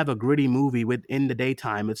can have a gritty movie within the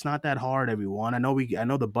daytime. It's not that hard, everyone. I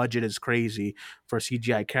know the budget is crazy for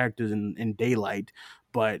CGI characters in daylight,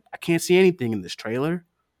 but I can't see anything in this trailer.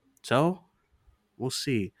 So we'll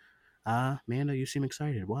see. Manda, you seem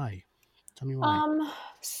excited. Why? Tell me why.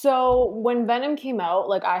 So when Venom came out,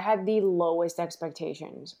 like I had the lowest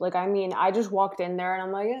expectations. Like, I mean, I just walked in there and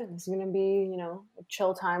I'm like, yeah, this is gonna be, a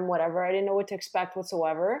chill time, whatever. I didn't know what to expect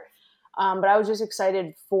whatsoever. But I was just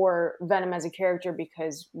excited for Venom as a character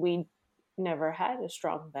because we never had a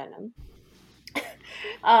strong Venom.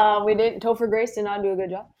 We didn't. Topher Grace did not do a good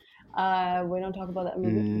job. We don't talk about that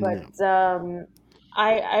movie, No. but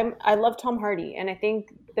I love Tom Hardy, and I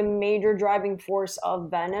think the major driving force of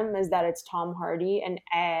Venom is that it's Tom Hardy, and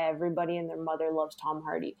everybody and their mother loves Tom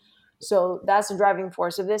Hardy. So that's the driving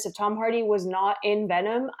force of this. If Tom Hardy was not in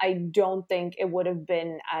Venom, I don't think it would have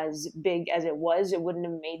been as big as it was. It wouldn't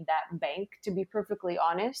have made that bank, to be perfectly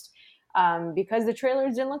honest, because the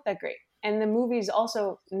trailers didn't look that great. And the movie's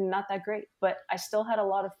also not that great, but I still had a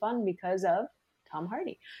lot of fun because of Tom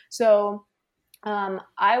Hardy. So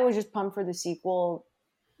I was just pumped for the sequel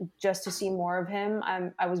just to see more of him.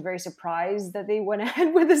 I was very surprised that they went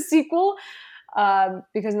ahead with a sequel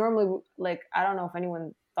because normally, like, I don't know if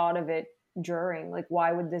anyone thought of it during, like,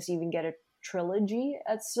 why would this even get a trilogy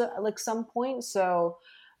at like some point? So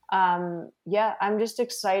Yeah, I'm just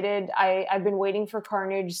excited. I've been waiting for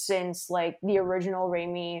Carnage since like the original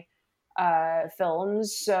Raimi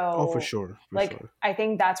films. Oh, for So sure, for like sure. I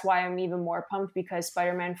think that's why I'm even more pumped, because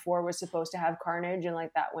Spider-Man 4 was supposed to have Carnage and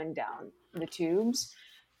like that went down the tubes.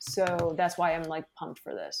 So that's why I'm like pumped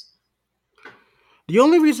for this. The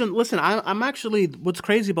only reason, listen, I'm actually, what's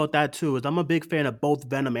crazy about that too is I'm a big fan of both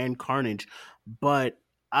Venom and Carnage, but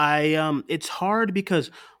it's hard because,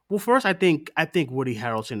 well, first I think Woody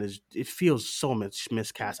Harrelson is, it feels so much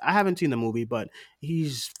miscast. I haven't seen the movie, but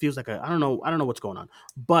he's feels like a, I don't know what's going on,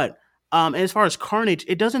 but and as far as Carnage,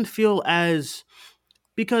 it doesn't feel as,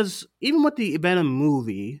 because even with the Venom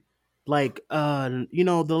movie, like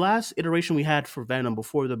the last iteration we had for Venom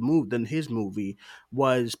before the move, then his movie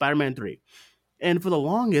was Spider-Man 3, and for the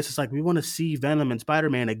longest, it's like we want to see Venom and Spider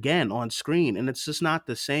Man again on screen, and it's just not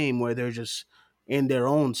the same where they're just in their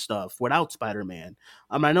own stuff without Spider Man.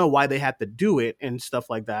 I know why they had to do it and stuff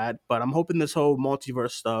like that, but I'm hoping this whole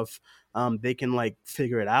multiverse stuff, they can like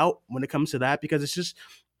figure it out when it comes to that, because it's just,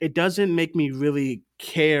 it doesn't make me really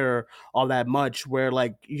care all that much. Where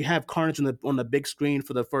like you have Carnage on the big screen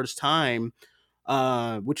for the first time,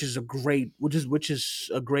 which is a great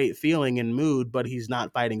feeling and mood, but he's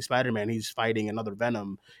not fighting Spider-Man, he's fighting another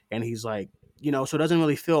Venom, and he's like, so it doesn't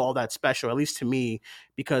really feel all that special, at least to me,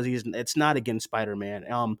 because it's not against Spider-Man.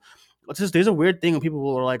 It's just, there's a weird thing when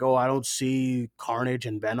people are like, oh, I don't see Carnage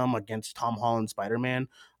and Venom against Tom Holland Spider-Man,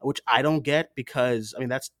 which I don't get, because I mean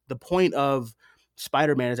that's the point of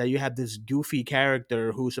Spider-Man, is that you have this goofy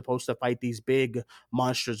character who's supposed to fight these big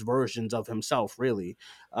monstrous versions of himself, really.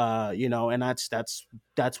 And that's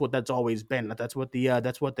what that's always been. That's what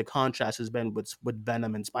the contrast has been with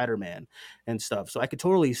Venom and Spider-Man and stuff. So I could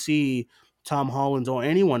totally see Tom Holland's or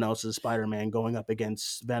anyone else's Spider-Man going up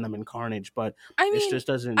against Venom and Carnage, but I it mean, just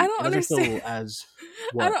doesn't I it don't doesn't understand. feel as I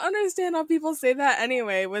what. don't understand how people say that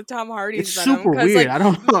anyway with Tom Hardy's It's Venom, super because weird. like I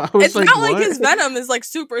don't know. I was it's like, not like what? his Venom is like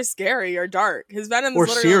super scary or dark. His Venom Or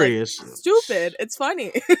is literally like serious. stupid. It's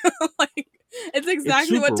funny. Like it's It's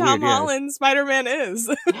exactly what super Tom weird, yeah. Holland Spider-Man is.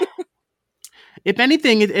 If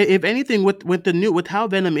anything, with the new, with how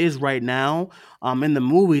Venom is right now, in the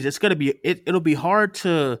movies, it'll be hard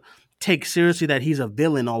to take seriously that he's a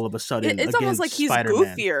villain all of a sudden It's almost like against he's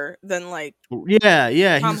Spider-Man. goofier than like Yeah,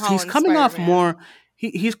 yeah, Tom he's Holland coming off Spider-Man. more.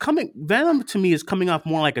 He's coming. Venom to me is coming off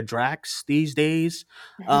more like a Drax these days,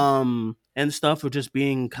 and stuff, of just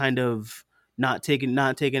being kind of not taking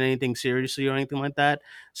anything seriously or anything like that.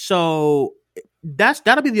 So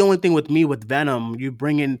that'll be the only thing with me with Venom. You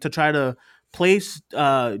bring in to try to place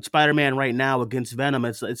Spider-Man right now against Venom.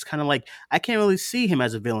 It's kind of like I can't really see him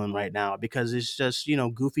as a villain right now, because it's just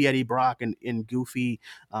goofy Eddie Brock and goofy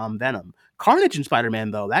Venom. Carnage and Spider-Man,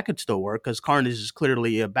 though, that could still work, because Carnage is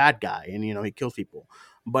clearly a bad guy, and he kills people.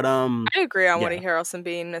 But I agree on Woody yeah, Harrelson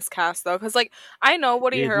being miscast though, because like I know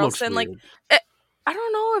Woody it looks Harrelson, like weird. it, I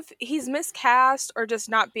don't know if he's miscast or just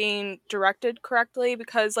not being directed correctly,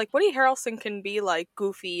 because like Woody Harrelson can be like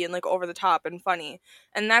goofy and like over the top and funny,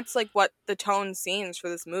 and that's like what the tone seems for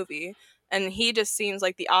this movie, and he just seems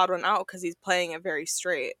like the odd one out because he's playing it very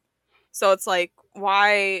straight. So it's like,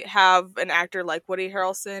 why have an actor like Woody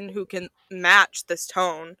Harrelson who can match this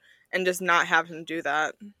tone and just not have him do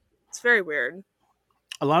that? It's very weird.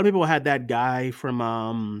 A lot of people had that guy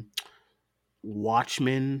from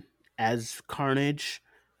Watchmen as Carnage.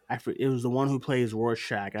 It was the one who plays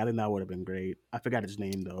Rorschach. I think that would have been great. I forgot his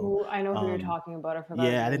name though. Ooh, I know who you're Um, talking about. I forgot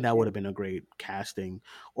his yeah, I think name that would too. have been a great casting,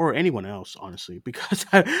 or anyone else, honestly, because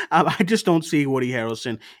I just don't see Woody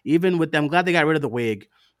Harrelson. Even with them, I'm glad they got rid of the wig,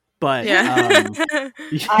 but Yeah.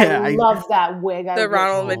 I yeah, love that wig. I The wish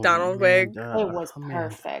Ronald oh McDonald man, wig. it was man.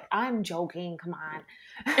 perfect. I'm joking. Come on.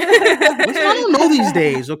 Listen, I don't know these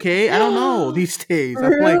days, okay? I don't know these days.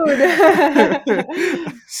 I'm like,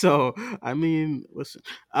 Rude. so I mean, listen,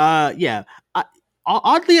 yeah.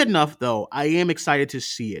 Oddly enough, though, I am excited to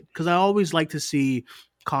see it, because I always like to see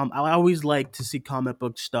I always like to see comic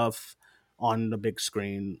book stuff on the big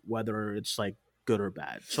screen, whether it's like good or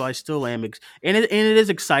bad. So I still am, and it is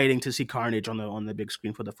exciting to see Carnage on the big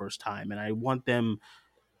screen for the first time, and I want them.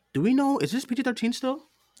 Do we know? Is this PG-13 still?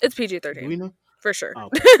 It's PG Do we 13 know? for sure. Oh,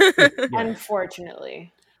 okay. Yeah.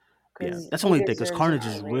 Unfortunately, Yeah, because that's the he only thing. Because deserves an Carnage R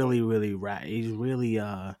is rating. really, really He's really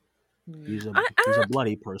Hmm. he's a I, I he's a don't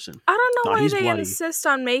bloody person. I don't know No, why he's they bloody. insist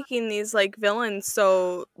on making these like villains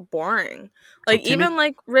so boring. So Like Timothy, even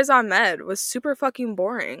like Riz Ahmed was super fucking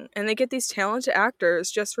boring, and they get these talented actors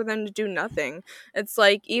just for them to do nothing. It's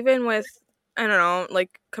like even with I don't know,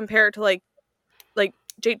 like compared to like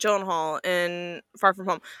Jake Gyllenhaal in Far From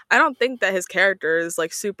Home, I don't think that his character is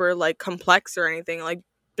like super like complex or anything. Like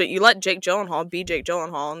but you let Jake Gyllenhaal be Jake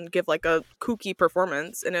Gyllenhaal and give like a kooky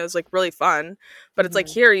performance, and it was like really fun. But it's like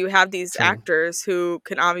here you have these True. actors who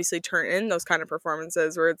can obviously turn in those kind of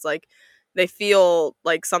performances where it's like they feel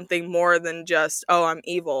like something more than just, oh, I'm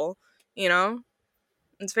evil, you know?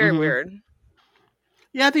 It's very Mm-hmm. weird.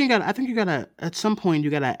 Yeah, I think you gotta at some point you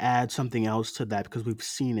gotta add something else to that because we've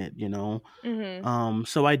seen it, you know.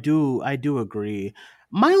 So I do agree.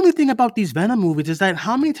 My only thing about these Venom movies is that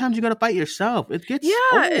how many times you gotta fight yourself? It gets Yeah,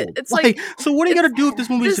 old. it's Like, like so what are you it's gonna do if this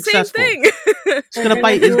movie the is same successful? thing. It's They're gonna gonna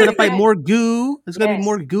fight. It's do it gonna fight again. more goo. It's gonna be Yes.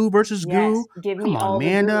 more goo versus Yes. goo. Give Come me on, all the goo.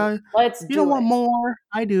 Amanda. Let's You don't do want it. more?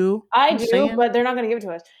 I do. I I'm do, saying. but they're not gonna give it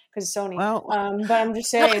to us because Sony. Well, But I'm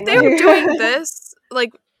just Well, saying, if they were doing like, this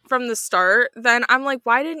like from the start, then I'm like,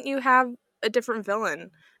 why didn't you have a different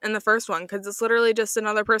villain in the first one? Because it's literally just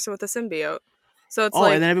another person with a symbiote. So it's oh,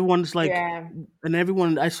 and like, then everyone's like, yeah. and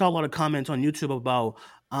everyone. I saw a lot of comments on YouTube about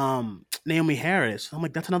Naomi Harris. I'm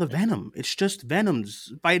like, that's another Venom. It's just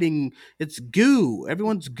Venoms fighting. It's goo.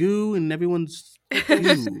 Everyone's goo, and everyone's But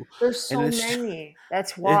there's goo, there's and so it's many.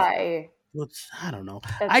 That's it. why. It's I don't know.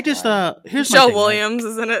 I That's just why. here's my Michelle thing, right? Williams,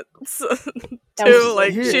 isn't it? That was Too, so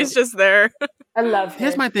like, Here, she's cute. just there. I love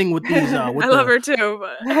here's her. my thing with these I with love the her too,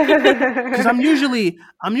 but because I'm usually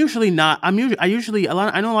not I usually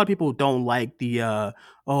I know a lot of people don't like the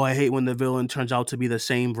oh, I hate when the villain turns out to be the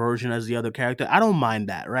same version as the other character. I don't mind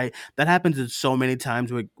that, right? That happens in so many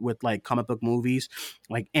times with like comic book movies,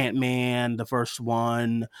 like Ant-Man, the first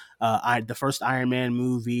one, the first Iron Man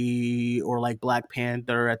movie, or like Black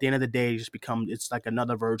Panther. At the end of the day, it just becomes it's like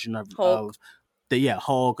another version of Hulk.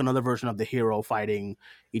 Hulk, another version of the hero fighting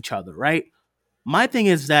each other, right? My thing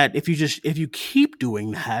is that if you keep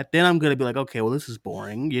doing that, then I'm gonna be like, okay, well, this is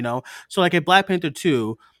boring, you know. So like at Black Panther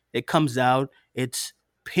 2, it comes out, it's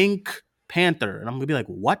Pink Panther, and I'm gonna be like,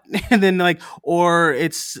 what? And then like, or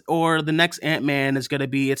the next Ant Man is gonna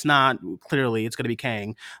be, it's not clearly it's gonna be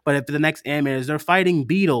Kang, but if the next Ant Man is they're fighting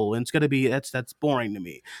Beetle, and it's gonna be that's boring to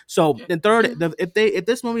me. So the third, if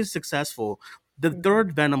this movie is successful, the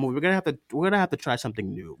third Venom movie, we're gonna have to try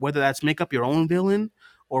something new, whether that's make up your own villain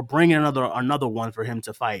or bring in another one for him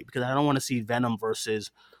to fight because I don't want to see Venom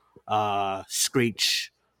versus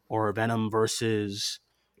Screech or Venom versus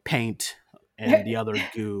Paint and the other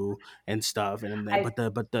goo and stuff and then I but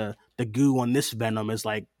the goo on this Venom is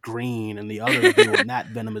like green and the other goo on that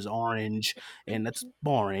Venom is orange and that's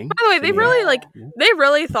boring By the way, to they me. really like Yeah. they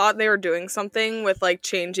really thought they were doing something with like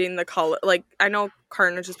changing the color. Like, I know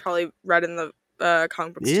Carnage is probably red in the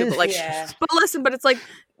comic books too, Yeah. but like, Yeah. but listen, but it's like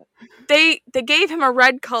they gave him a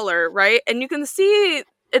red color, right? And you can see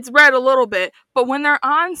it's red a little bit, but when they're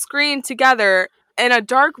on screen together in a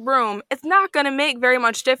dark room, it's not going to make very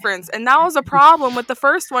much difference. And that was a problem with the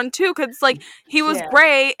first one too, because like he was Yeah.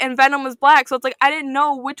 gray and Venom was black, so it's like I didn't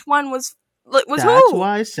know which one was That's who.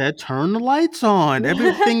 why I said turn the lights on.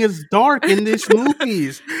 Everything is dark in these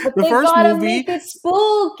movies. But The they first gotta make movie, it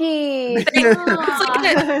spooky.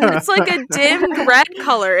 It's like a dimmed red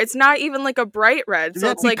color. It's not even like a bright red. So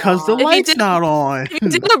yeah, it's like because the if you light's did not on. if you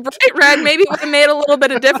did a bright red, maybe it would have made a little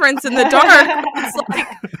bit of difference in the dark. It's like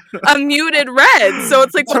a muted red. So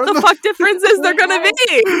it's like, what Turn the the fuck difference is there gonna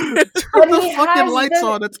be? Turn the he fucking has lights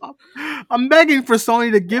the. on. I'm begging for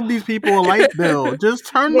Sony to give these people a light bill. Just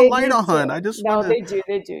turn the They light need on. to. I just want No, to. they do.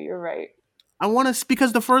 They do. You're right. I want to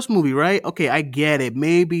because the first movie, right? Okay, I get it.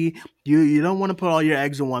 Maybe you don't want to put all your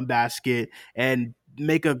eggs in one basket and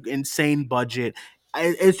make an insane budget.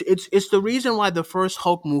 It's the reason why the first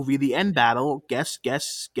Hulk movie, the end battle, guess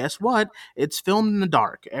what? It's filmed in the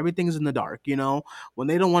dark. Everything's in the dark. You know when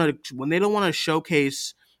they don't want to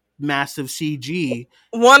showcase massive CG,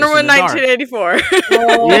 Wonder it's in Woman the dark. 1984.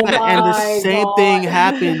 Oh Yeah, and the my same thing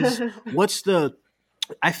happens. god.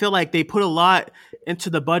 I feel like they put a lot into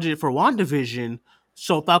the budget for WandaVision.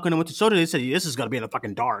 So Falcon and Winter Soldier, they said this is gonna be in the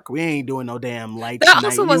fucking dark. We ain't doing no damn lights That night.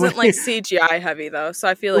 also wasn't like CGI heavy though, so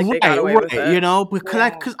I feel like they got away with it. You know, because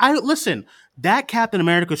Yeah. I listen. That Captain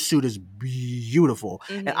America suit is beautiful,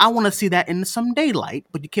 and I want to see that in some daylight,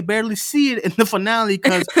 but you can barely see it in the finale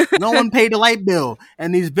because no one paid the light bill,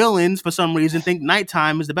 and these villains for some reason think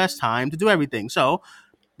nighttime is the best time to do everything. So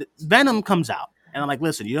Venom comes out, and I'm like,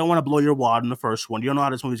 listen, you don't want to blow your wad in the first one. You don't know how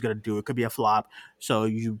this movie's gonna do. It could be a flop. So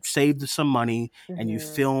you save some money and you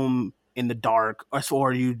film in the dark,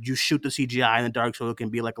 or you shoot the CGI in the dark so it can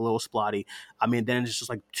be like a little splotty. I mean, then it's just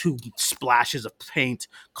like two splashes of paint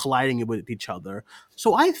colliding with each other.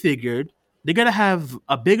 So I figured they're gonna have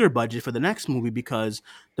a bigger budget for the next movie because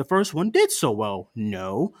the first one did so well.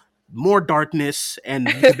 No, more darkness, and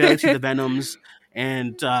you can barely see the Venoms,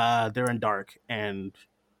 and they're in dark and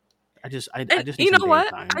I just And need you some know what?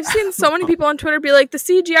 daytime. I've seen so many people on Twitter be like, the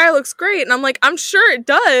CGI looks great. And I'm like, I'm sure it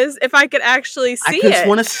does if I could actually see I just it.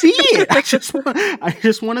 want to see it. I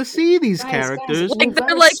just want to see these characters. Like, you they're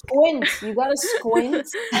gotta like- squint. You gotta squint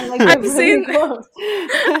and like I've get really seen- close.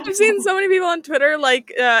 I've seen so many people on Twitter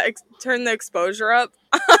like turn the exposure up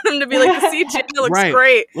on them to be like, the CGI looks Right.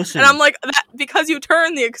 great. Listen, And I'm like, that because you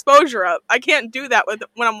turn the exposure up. I can't do that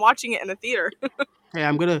when I'm watching it in a theater. hey,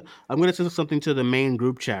 I'm gonna send something to the main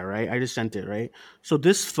group chat. Right, I just sent it. Right, so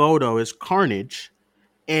this photo is Carnage,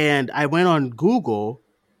 and I went on Google,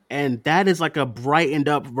 and that is like a brightened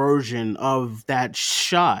up version of that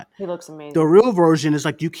shot. He looks amazing. The real version is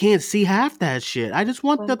like you can't see half that shit. I just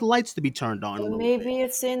want the lights to be turned on a Well, little maybe bit.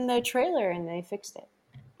 it's in the trailer and they fixed it.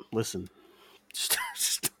 Listen, just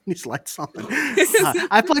turn these lights on.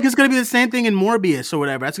 I feel like it's gonna be the same thing in Morbius or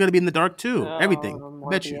whatever. That's gonna be in the dark too. Everything. I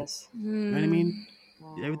bet you. Morbius. You know what I mean?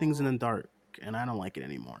 Everything's in the dark, and I don't like it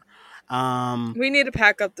anymore. We need to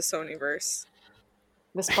pack up the Sonyverse.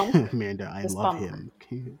 The spunk. Amanda, I The love spunk.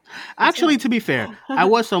 him. Actually, to be fair, I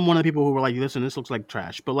was one of the people who were like, "Listen, this looks like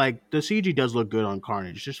trash," but like the CG does look good on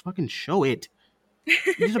Carnage. Just fucking show it.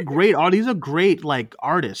 These are great. These are great like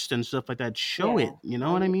artists and stuff like that. Show Yeah. it. You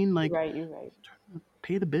know what I mean? Like, You're right.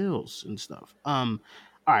 pay the bills and stuff. All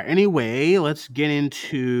right. Anyway, let's get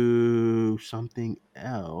into something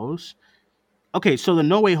else. Okay, so the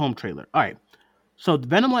No Way Home trailer. All right. So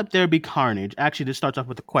Venom Let There Be Carnage. Actually, this starts off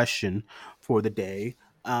with a question for the day.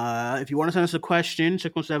 If you want to send us a question,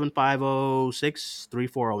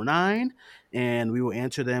 617-506-3409, and we will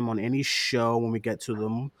answer them on any show when we get to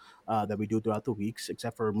them that we do throughout the weeks,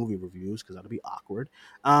 except for movie reviews, because that'll be awkward.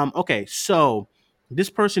 Okay, so this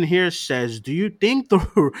person here says, do you think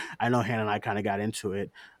the... I know Hannah and I kind of got into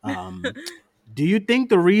it. Do you think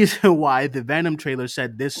the reason why the Venom trailer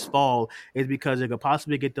said this fall is because it could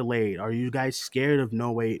possibly get delayed? Are you guys scared of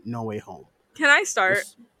No Way Home? Can I start?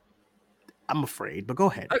 I'm afraid, but go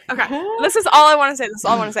ahead. Okay. This is all I want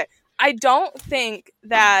to say. I don't think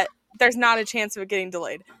that there's not a chance of it getting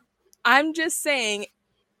delayed. I'm just saying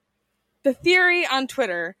the theory on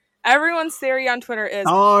Twitter, everyone's theory on Twitter is...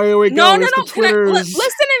 Oh, here we go. No. The Twitters. Listen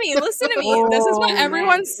to me. This is what Oh,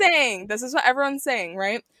 everyone's saying.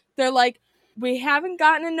 Right? They're like, we haven't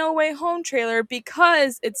gotten a No Way Home trailer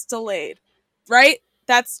because it's delayed. Right?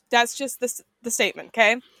 That's just the statement,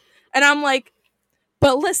 okay? And I'm like,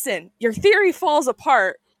 but listen, your theory falls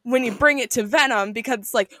apart when you bring it to Venom because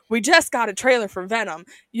it's like, we just got a trailer for Venom.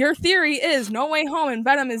 Your theory is No Way Home and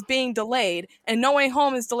Venom is being delayed, and No Way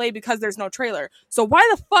Home is delayed because there's no trailer. So why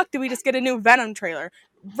the fuck did we just get a new Venom trailer?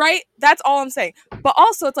 Right? That's all I'm saying. But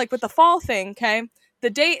also, it's like with the fall thing, okay? The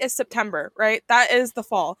date is September, right? That is the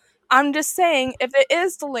fall. I'm just saying, if it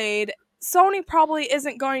is delayed, Sony probably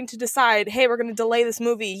isn't going to decide, hey, we're going to delay this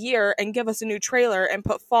movie a year and give us a new trailer and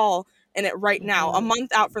put fall in it right now, a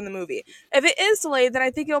month out from the movie. If it is delayed, then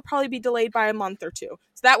I think it'll probably be delayed by a month or two.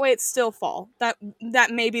 So that way it's still fall. That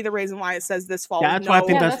may be the reason why it says this fall. That's why I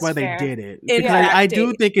think Yeah, that's why that's they fair. did it. Exact Because I do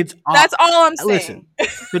date. think it's... That's all I'm saying.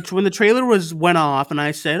 Listen, when the trailer went off and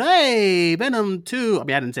I said, hey, Venom 2... I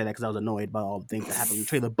mean, I didn't say that because I was annoyed by all the things that happened in the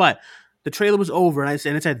trailer, but the trailer was over and it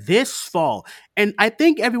said this fall. And I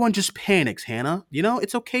think everyone just panics, Hannah. You know,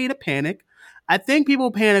 it's okay to panic. I think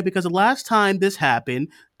people panic because the last time this happened,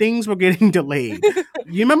 things were getting delayed.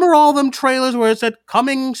 You remember all them trailers where it said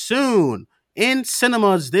coming soon in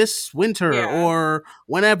cinemas this winter or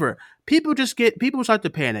whenever? People start to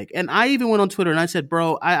panic. And I even went on Twitter and I said,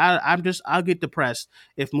 bro, I'll get depressed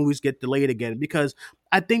if movies get delayed again, because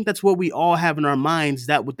I think that's what we all have in our minds.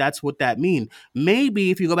 That's what that means.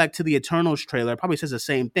 Maybe if you go back to the Eternals trailer, it probably says the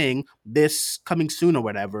same thing, this coming soon or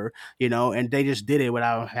whatever, you know, and they just did it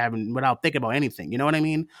without thinking about anything. You know what I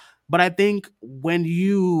mean? But I think when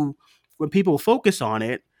people focus on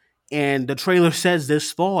it and the trailer says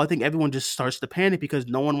this fall, I think everyone just starts to panic because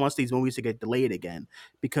no one wants these movies to get delayed again,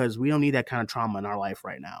 because we don't need that kind of trauma in our life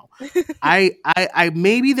right now. I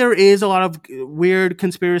maybe there is a lot of weird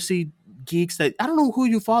conspiracy geeks that I don't know who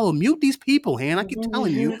you follow. Mute these people, Han. I keep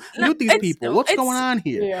telling you, mute these people. What's going on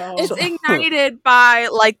here? Yeah. It's ignited by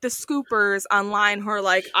like the scoopers online who are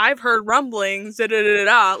like, I've heard rumblings,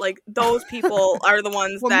 like those people are the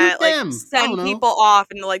ones that like send people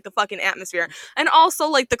off into like the fucking atmosphere. And also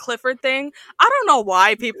like the Clifford thing. I don't know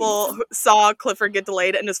why people saw Clifford get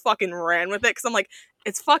delayed and just fucking ran with it, because I'm like,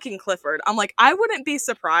 it's fucking Clifford. I'm like, I wouldn't be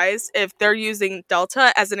surprised if they're using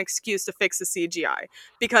Delta as an excuse to fix the CGI,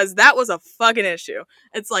 because that was a fucking issue.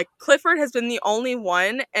 It's like Clifford has been the only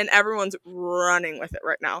one and everyone's running with it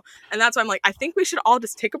right now. And that's why I'm like, I think we should all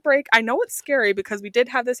just take a break. I know it's scary because we did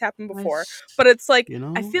have this happen before, but it's like, You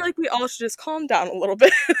know, I feel like we all should just calm down a little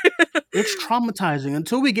bit. it's traumatizing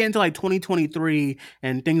until we get into like 2023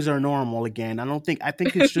 and things are normal again. I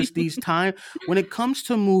think it's just these time when it comes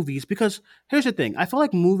to movies, because here's the thing. I feel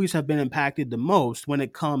like movies have been impacted the most when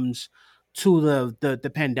it comes to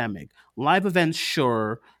the pandemic. Live events,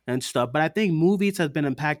 sure, and stuff, but I think movies have been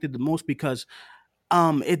impacted the most because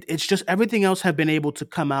it's just everything else have been able to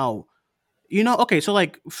come out. You know, okay, so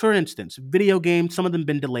like for instance, video games, some of them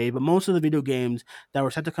been delayed, but most of the video games that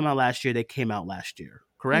were set to come out last year, they came out last year,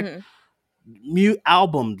 correct? Hmm. Mute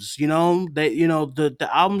albums, the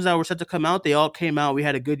albums that were set to come out, they all came out. We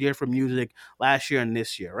had a good year for music last year and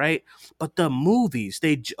this year, right? But the movies,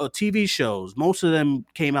 TV shows, most of them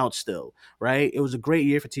came out still, right? It was a great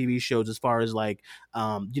year for TV shows as far as like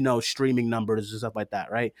streaming numbers and stuff like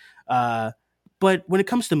that, right? But when it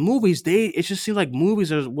comes to movies, it just seems like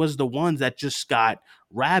was the ones that just got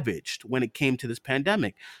ravaged when it came to this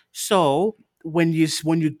pandemic. So when you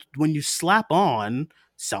slap on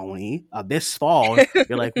Sony this fall,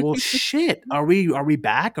 you're like, well, shit, are we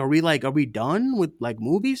back? Are we done with like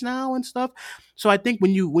movies now and stuff? So I think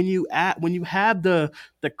when you have the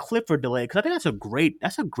Clifford delay, because I think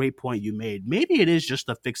that's a great point you made. Maybe it is just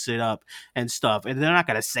to fix it up and stuff, and they're not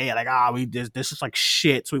gonna say it like, we this is like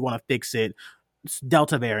shit, so we want to fix it. It's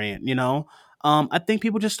Delta variant, you know. I think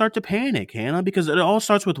people just start to panic, Hannah, because it all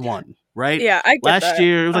starts with one, right? Yeah, I get Last that.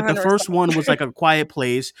 year, it was like the 100%. first one was like A Quiet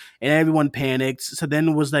Place, and everyone panicked. So then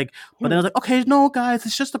it was like, but then I was like, okay, no, guys,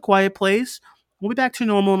 it's just A Quiet Place. We'll be back to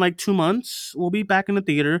normal in like 2 months. We'll be back in the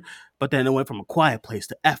theater. But then it went from A Quiet Place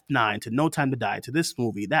to F9 to No Time to Die to this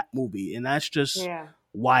movie, that movie, and that's just Yeah.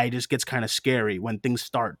 why it just gets kind of scary when things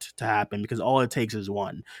start to happen, because all it takes is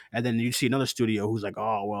one. And then you see another studio who's like,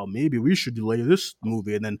 oh, well, maybe we should delay this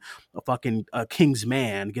movie. And then a fucking King's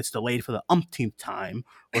Man gets delayed for the umpteenth time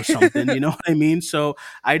or something. You know what I mean? So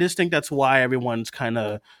I just think that's why everyone's kind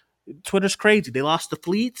of, Twitter's crazy. They lost the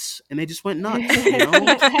fleets and they just went nuts, you know?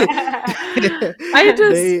 I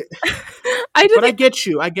just, But I get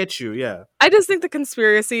you. Yeah. I just think the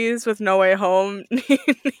conspiracies with No Way Home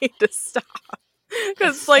need to stop.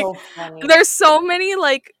 Because like funny. there's so many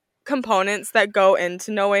like components that go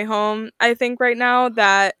into No Way Home, I think right now,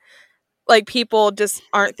 that like people just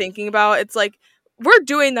aren't thinking about. It's like we're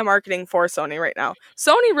doing the marketing for Sony right now.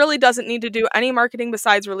 Sony really doesn't need to do any marketing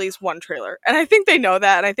besides release one trailer. And I think they know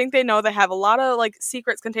that, and I think they know they have a lot of like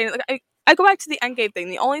secrets contained. Like I go back to the Endgame thing.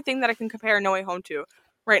 The only thing that I can compare No Way Home to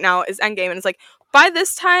right now is Endgame, and it's like by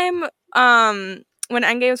this time when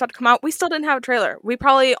Endgame was about to come out, we still didn't have a trailer. We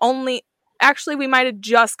probably only actually we might have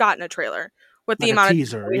just gotten a trailer with the Like a amount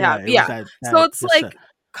teaser, of we yeah, have. it was Yeah. that So it's just like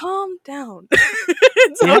calm down.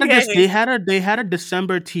 It's okay. they had a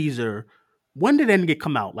December teaser. When did Endgame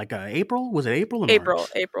come out? Like April? Was it April or March?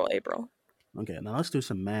 April. Okay, now let's do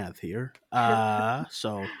some math here.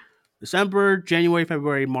 So December, January,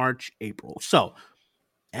 February, March, April. So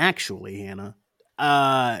actually, Hannah,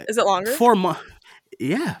 Is it longer? 4 months.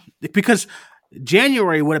 Yeah, because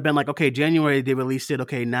January would have been like, okay, January they released it.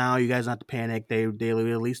 Okay, now you guys not to panic. They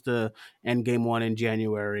released the Endgame one in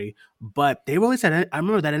January, but they released that. I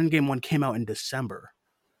remember that Endgame one came out in December,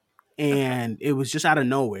 and it was just out of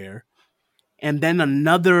nowhere. And then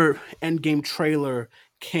another Endgame trailer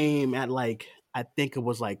came at like, I think it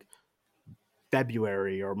was like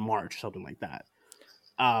February or March, something like that.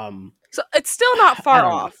 So it's still not I far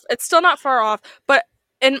don't know. off. It's still not far off, but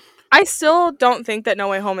I still don't think that No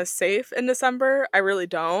Way Home is safe in December. I really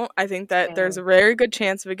don't. I think that there's a very good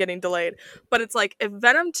chance of it getting delayed. But it's like if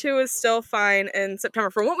Venom 2 is still fine in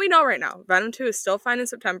September, from what we know right now, Venom 2 is still fine in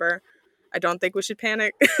September. I don't think we should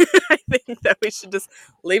panic. I think that we should just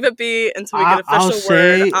leave it be until we get official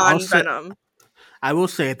word on Venom. I will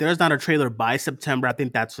say, if there's not a trailer by September, I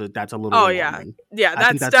think that's a little alarming. Yeah, I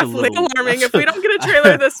think that's definitely alarming. If we don't get a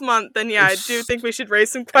trailer this month, then yeah, I do think we should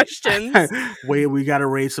raise some questions. we got to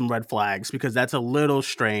raise some red flags, because that's a little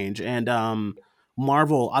strange. And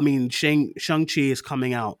Marvel, I mean, Shang-Chi is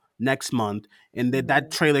coming out next month, and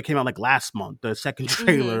that trailer came out like last month, the second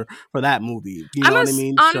trailer for that movie. You know what I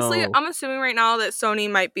mean? Honestly, I'm assuming right now that Sony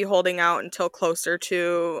might be holding out until closer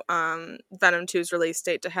to Venom 2's release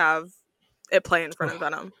date to have it play in front of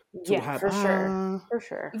Venom. Yeah, for sure. For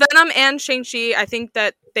sure. Venom and Shang-Chi, I think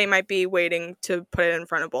that they might be waiting to put it in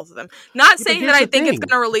front of both of them. Not saying that I think it's going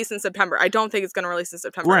to release in September. I don't think it's going to release in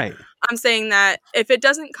September. Right. I'm saying that if it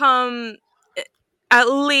doesn't come... at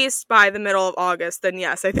least by the middle of August, then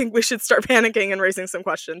yes, I think we should start panicking and raising some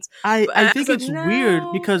questions. But I think as of it's weird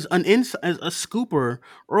now, because a scooper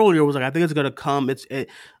earlier was like, I think it's gonna come. A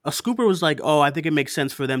scooper was like, oh, I think it makes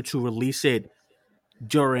sense for them to release it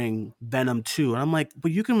during Venom 2. And I'm like,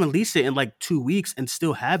 but you can release it in like 2 weeks and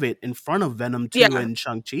still have it in front of Venom 2 yeah, and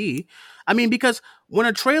Shang-Chi. I mean, because when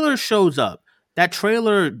a trailer shows up, that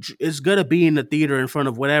trailer is gonna be in the theater in front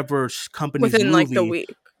of whatever company's within like the movie.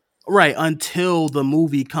 week. Right, until the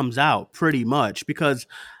movie comes out, pretty much. Because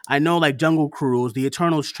I know, like Jungle Cruise, the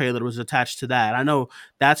Eternals trailer was attached to that. I know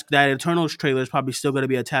that Eternals trailer is probably still going to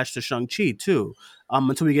be attached to Shang Chi too,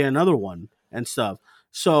 until we get another one and stuff.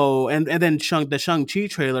 So and then the Shang Chi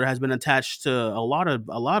trailer has been attached to a lot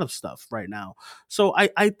of stuff right now. So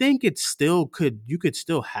I think it still you could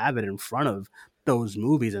still have it in front of those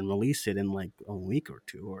movies and release it in like a week or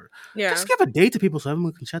two, or Yeah. just give a date to people so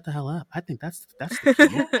everyone can shut the hell up. I think that's the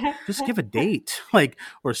key. Just give a date, like,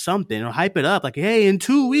 or something, or hype it up, like, hey, in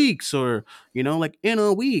 2 weeks, or like in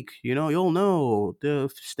a week, you'll know the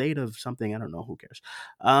state of something. I don't know. Who cares?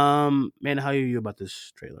 Man, how are you about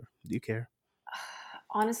this trailer? Do you care?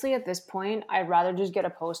 Honestly, at this point, I'd rather just get a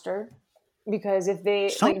poster, because if they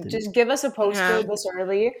like Something. just give us a poster Yeah. this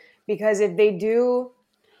early, because if they do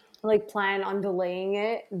like plan on delaying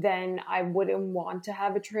it, then I wouldn't want to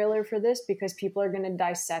have a trailer for this, because people are going to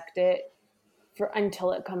dissect it for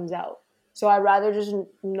until it comes out. So I'd rather just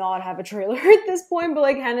not have a trailer at this point. But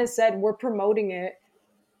like Hannah said, we're promoting it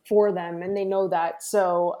for them and they know that.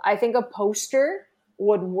 So I think a poster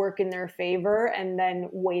would work in their favor, and then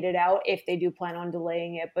wait it out if they do plan on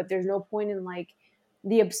delaying it. But there's no point in like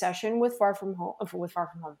the obsession with Far From Home. With Far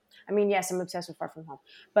From Home, I mean, yes, I'm obsessed with Far From Home,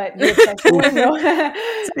 but the obsession with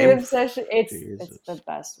the obsession, it's the Jesus.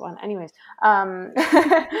 best one. Anyways, the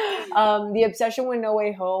obsession with No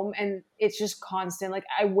Way Home, and it's just constant. Like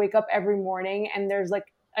I wake up every morning and there's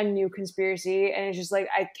like a new conspiracy, and it's just like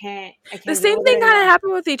I can't The deal same with it thing kind of anymore.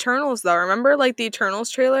 happened with Eternals, though. Remember, like the Eternals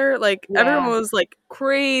trailer? Like everyone Yeah. was like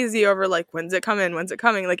crazy over like when's it coming? When's it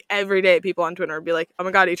coming? Like every day, people on Twitter would be like, "Oh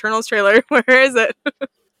my god, Eternals trailer! Where is it?"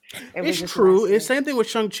 It was It's just true. It's messy. same thing with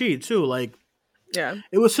Shang-Chi too. Like, Yeah,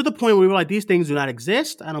 it was to the point where we were like, these things do not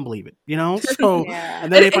exist. I don't believe it. So, Yeah.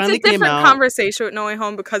 and then they it's a finally came different out. conversation with No Way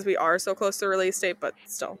Home because we are so close to release date, but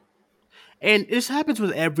still, And this happens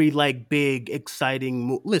with every like big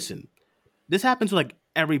exciting listen, this happens with like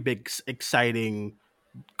every big exciting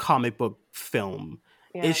comic book film.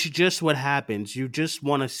 Yeah. It's just what happens. You just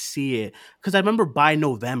want to see it. Because I remember by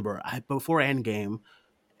November, before Endgame,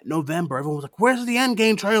 November, everyone was like, "Where's the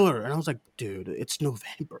Endgame trailer?" And I was like, "Dude, it's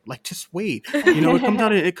November. Like, just wait.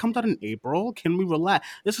 It comes out in April. Can we relax?"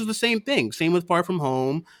 This is the same thing. Same with Far From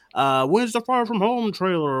Home. Where's the Far From Home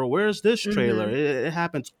trailer? Where's this trailer? mm-hmm. It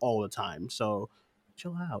happens all the time. So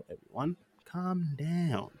chill out, everyone. Calm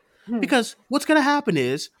down. Hmm. Because what's gonna happen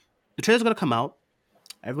is the trailer's gonna come out.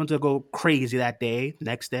 Everyone's gonna go crazy that day,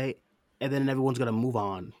 next day, and then everyone's gonna move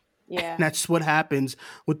on. Yeah. That's what happens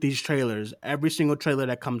with these trailers. Every single trailer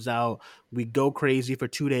that comes out, we go crazy for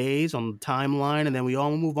 2 days on the timeline, and then we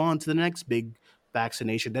all move on to the next big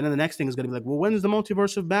vaccination. Then the next thing is going to be like, well, when's the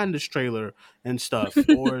Multiverse of Madness trailer and stuff?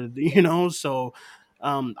 Or, so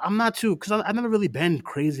I'm not too, because I've never really been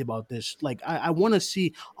crazy about this. Like, I want to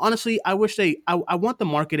see, honestly, I want the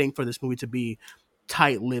marketing for this movie to be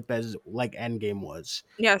tight lip as like Endgame was.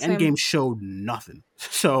 Yeah, same. Endgame showed nothing.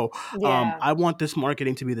 So Yeah. I want this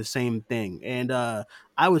marketing to be the same thing. And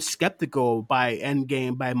I was skeptical by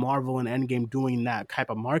Marvel and Endgame doing that type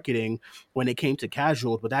of marketing when it came to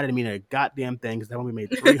casuals, but that didn't mean a goddamn thing, because that movie made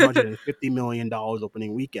 $350 million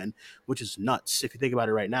opening weekend, which is nuts if you think about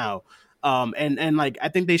it right now. And like I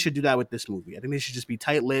think they should do that with this movie. I think they should just be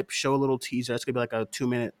tight lipped, show a little teaser. It's gonna be like a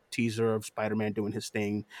 2-minute teaser of Spider-Man doing his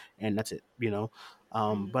thing, and that's it.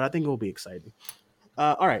 But I think it will be exciting.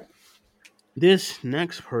 All right. This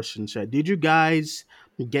next person said, "Did you guys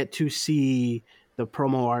get to see the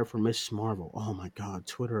promo art for Miss Marvel?" Oh my God,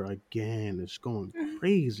 Twitter again is going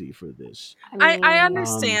crazy for this. I I mean,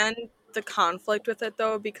 understand the conflict with it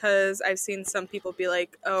though, because I've seen some people be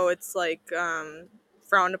like, "Oh, it's like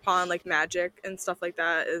frowned upon, like magic and stuff like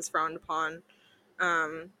that is frowned upon."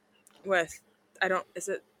 With is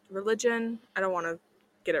it religion? I don't want to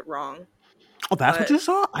get it wrong, Oh, that's what but you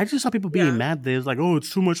saw? I just saw people being yeah. mad that it's like, oh,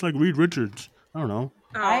 it's too much like Reed Richards. I don't know.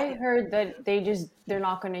 I heard that they're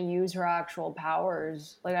not going to use her actual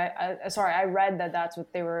powers. Like I read that that's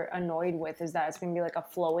what they were annoyed with, is that it's going to be like a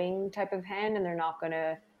flowing type of hand, and they're not going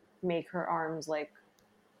to make her arms like,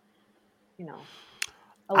 you know,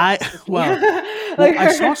 I elastic. well, Like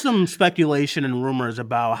I saw her. some speculation and rumors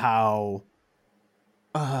about how.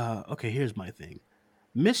 Okay, here's my thing.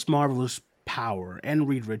 Miss Marvel is power and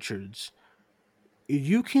Reed Richards,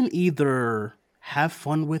 you can either have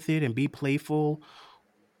fun with it and be playful,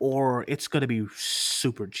 or it's gonna be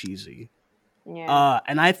super cheesy. Yeah.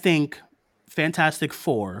 And I think Fantastic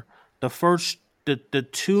Four, the first, the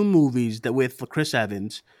two movies that with Chris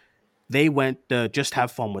Evans, they went the just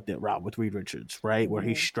have fun with it route with Reed Richards, right? Where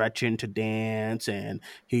he's Mhm. stretching to dance and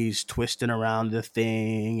he's twisting around the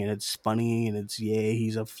thing and it's funny and it's yeah,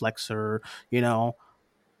 he's a flexor, you know.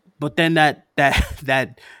 But then that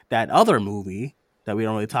other movie that we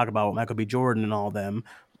don't really talk about with Michael B. Jordan and all them,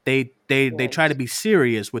 they try to Yikes. be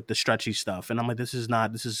serious with the stretchy stuff, and I'm like, this is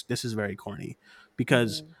not this is very corny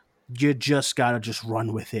because Mhm. you just gotta just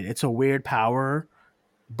run with it. It's a weird power,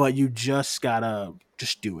 but you just gotta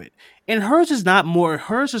just do it. And hers is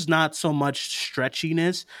not so much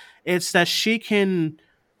stretchiness. It's that she can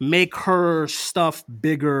make her stuff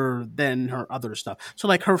bigger than her other stuff. So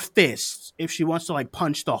like her fists, if she wants to like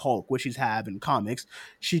punch the Hulk, which she's have in comics,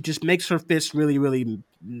 she just makes her fist really, really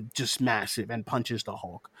just massive and punches the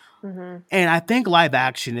Hulk. Mhm. And I think live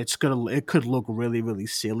action, it could look really, really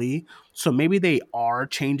silly. So maybe they are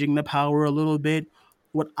changing the power a little bit.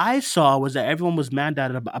 What I saw was that everyone was mad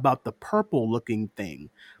at it about the purple looking thing.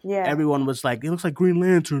 Yeah. Everyone was like, "It looks like Green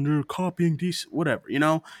Lantern. They're copying these, whatever." You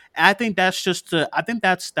know. And I think that's just. I think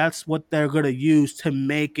that's what they're gonna use to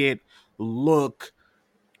make it look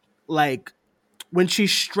like when she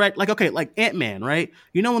stretch. Like okay, like Ant-Man, right?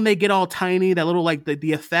 You know when they get all tiny, that little like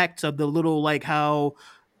the effects of the little like how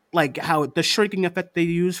the shrinking effect they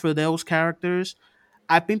use for those characters.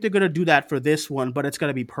 I think they're gonna do that for this one, but it's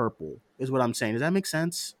gonna be purple, is what I'm saying. Does that make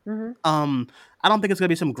sense? Mhm. Um, I don't think it's gonna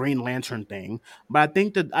be some Green Lantern thing, but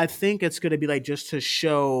I think it's gonna be like just to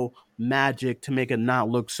show magic to make it not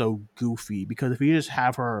look so goofy. Because if you just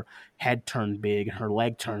have her head turned big and her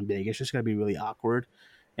leg turned big, it's just gonna be really awkward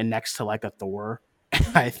and next to like a Thor,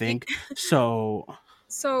 I think. So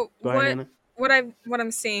So go ahead, Hannah. what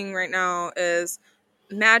I'm seeing right now is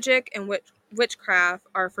magic and witchcraft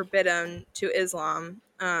are forbidden to Islam,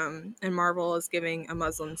 and Marvel is giving a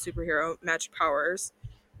Muslim superhero magic powers.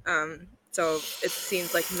 So it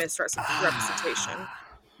seems like misrepresentation.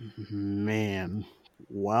 Man,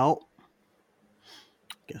 well,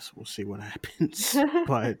 guess we'll see what happens.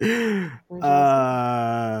 But We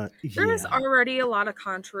shall see. There is yeah. already a lot of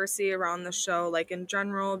controversy around the show, like in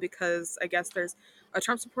general, because I guess there's a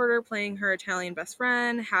Trump supporter playing her Italian best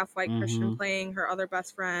friend, half white Christian Mm-hmm. playing her other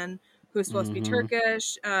best friend, who's supposed to be Mm-hmm.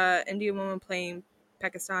 Turkish, Indian woman playing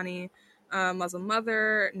Pakistani, Muslim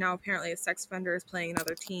mother. Now apparently a sex offender is playing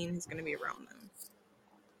another teen who's going to be around them.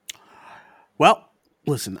 Well,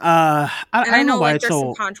 listen, And I I don't know know why like it's there's some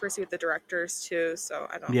so controversy with the directors too, so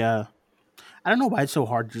I don't. yeah. I don't know why it's so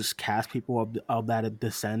hard to just cast people of that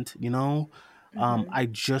descent, you know? Hmm. I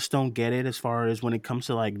just don't get it as far as when it comes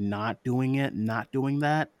to like not doing it, not doing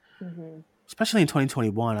that. Mhm. Especially in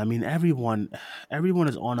 2021. I mean, everyone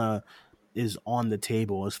is on the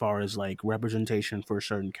table as far as like representation for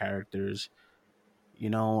certain characters. You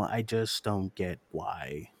know, I just don't get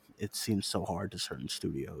why it seems so hard to certain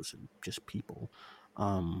studios and just people.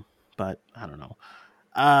 But I don't know.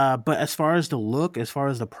 But as far as the look, as far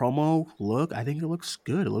as the promo look, I think it looks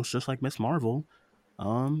good. It looks just like Miss Marvel.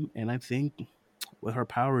 And I think with her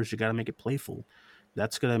powers, you got to make it playful.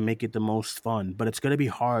 That's gonna make it the most fun. But it's gonna be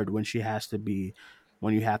hard when she has to be,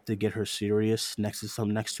 when you have to get her serious next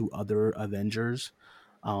to other Avengers,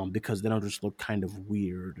 because then it'll just look kind of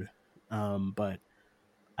weird. But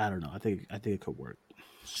I don't know. I think it could work.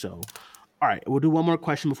 So, all right, we'll do one more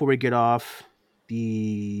question before we get off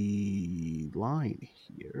the line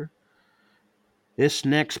here. This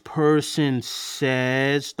next person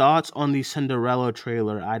says thoughts on the Cinderella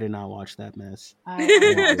trailer. I did not watch that mess. I I watched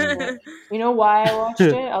didn't. it. You know why I watched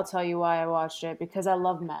it? I'll tell you why I watched it, because I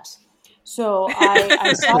love mess. So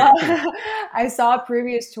I saw I saw a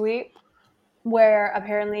previous tweet where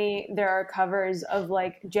apparently there are covers of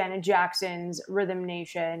like Janet Jackson's Rhythm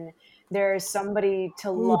Nation. There's Somebody to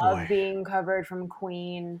Oh Love boy. being covered from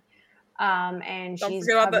Queen. And Don't she's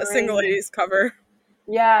forget about that single covering, ladies cover.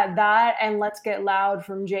 yeah, that and Let's Get Loud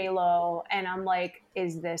from J Lo. And I'm like,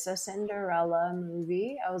 is this a Cinderella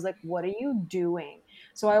movie? I was like, what are you doing?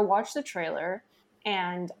 So I watched the trailer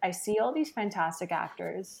and I see all these fantastic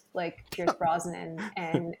actors like Pierce Brosnan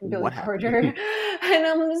and Billy What Porter. happened? And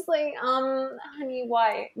I'm just like, honey,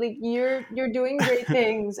 why? Like you're doing great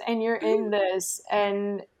things and you're in this.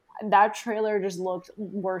 And that trailer just looked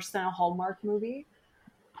worse than a Hallmark movie.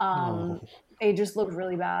 Oh. It just looked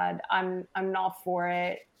really bad. I'm not for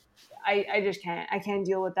it. I just can't. I can't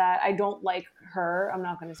deal with that. I don't like her. I'm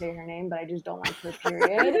not going to say her name, but I just don't like her.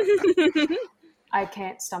 Period. I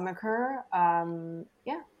can't stomach her.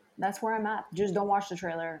 Yeah. That's where I'm at. Just don't watch the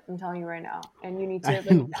trailer. I'm telling you right now. And you need I to like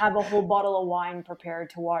didn't. have a whole bottle of wine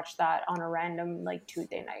prepared to watch that on a random like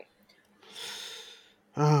Tuesday night.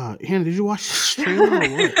 Hannah, did you watch this trailer or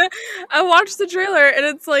what? I watched the trailer and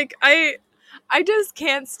it's like I just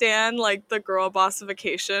can't stand like the girl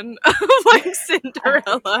bossification of like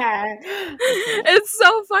Cinderella. Yeah. It's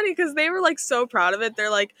so funny because they were like so proud of it. They're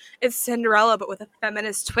like, it's Cinderella but with a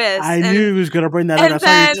feminist twist. I knew he was gonna bring that up. and I saw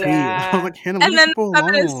your then- tweet. I was like, Hannah, leave and then people the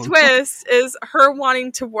feminist alone. twist is her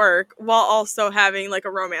wanting to work while also having like a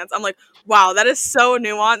romance. I'm like, wow, that is so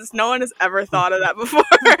nuanced. No one has ever thought of that before.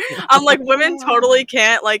 I'm like, women totally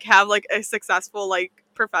can't like have like a successful like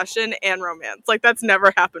profession and romance. Like that's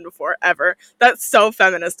never happened before ever. That's so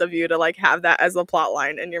feminist of you to like have that as a plot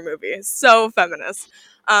line in your movie. So feminist.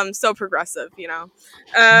 So progressive, you know.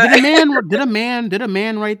 Did a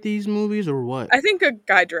man write these movies or what? I think a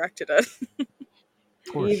guy directed it.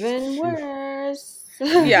 Of course. Even worse.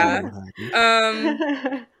 Yeah. What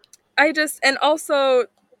happened? I just, and also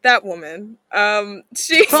that woman.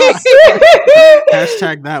 She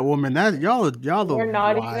Hashtag that woman. That y'all the We're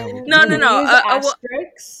not wild. even. No. Use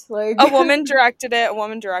asterisks. Like a woman directed it.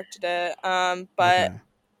 But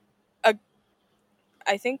Okay.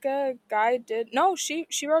 I think a guy did. No, she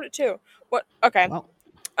wrote it too. What? Okay. Well,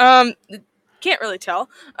 Can't really tell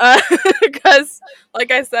because,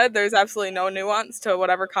 like I said, there's absolutely no nuance to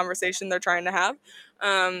whatever conversation they're trying to have.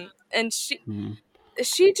 And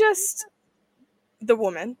she just the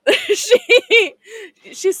woman.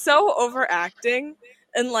 she's so overacting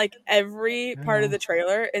in like every part of the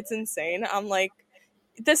trailer. It's insane. I'm like,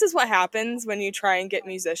 this is what happens when you try and get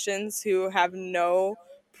musicians who have no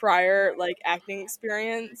prior like acting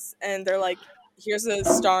experience and they're like, here's a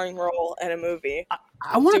starring role in a movie.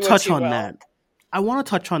 I want Do to what touch you on will. that. I want to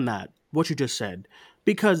touch on that, what you just said,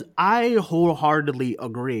 because I wholeheartedly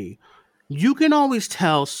agree. You can always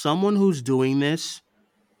tell someone who's doing this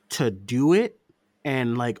to do it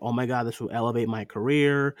and like, oh my God, this will elevate my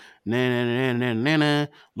career. Nah, nah, nah, nah, nah, nah.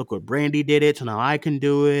 Look what Brandy did it, so now I can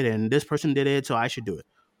do it, and this person did it, so I should do it,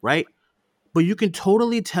 right? But you can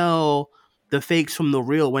totally tell the fakes from the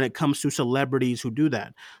real when it comes to celebrities who do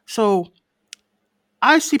that. So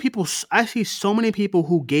I see so many people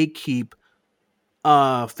who gatekeep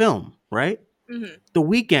film, right? Mm-hmm. The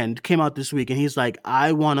Weeknd came out this week and he's like,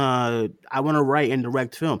 I wanna write and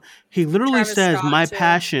direct film. He literally Travis says Scott, my too.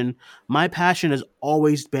 passion has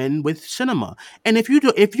always been with cinema. And if you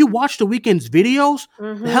watch The Weeknd's videos,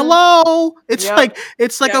 hello, it's Yep. like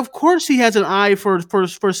Yep. of course he has an eye for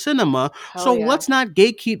cinema. So yeah. let's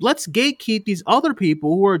gatekeep these other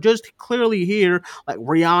people who are just clearly here, like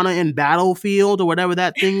Rihanna in Battlefield or whatever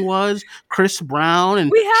that thing was, Chris Brown and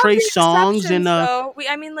We have Trey the Songz exceptions, and though.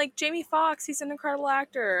 I mean, like Jamie Foxx, he's an incredible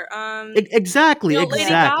actor. exactly, Lady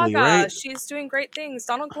exactly, Gaga, right? she's doing great things.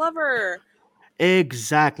 Donald Glover,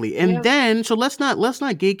 Exactly. And Yeah. then so let's not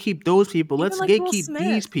gatekeep those people. Even Let's like Will gatekeep these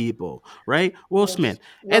Smith. people, right? Will Smith.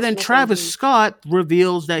 Will And then Smith Travis OG. Scott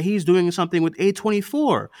reveals that he's doing something with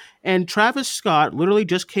A24. And Travis Scott literally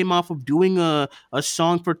just came off of doing a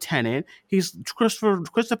song for Tenet. He's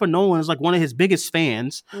Christopher Nolan is like one of his biggest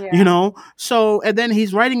fans, Yeah. you know? So and then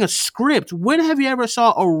he's writing a script. When have you ever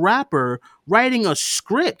saw a rapper writing a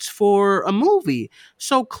script for a movie?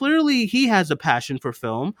 So clearly he has a passion for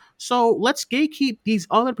film. So let's gatekeep these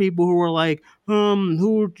other people who are like,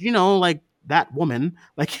 who, you know, like that woman,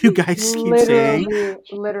 like you guys keep saying.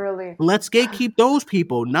 Literally. Let's gatekeep those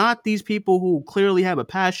people, not these people who clearly have a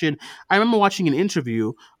passion. I remember watching an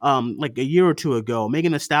interview, like a year or two ago,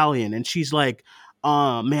 Megan Thee Stallion, and she's like,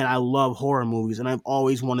 man, I love horror movies, and I've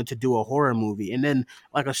always wanted to do a horror movie. And then,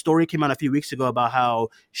 like, a story came out a few weeks ago about how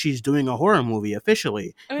she's doing a horror movie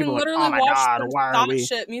officially. I mean, People are like, literally oh my watched God, the why are Thought we?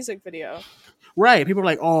 Shit music video. Right. People are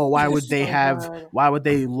like, oh, why would they So have, good.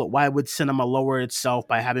 why would cinema lower itself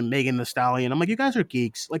by having Megan Thee Stallion? I'm like, you guys are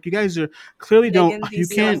geeks. Like, you guys are clearly Megan don't, Thee you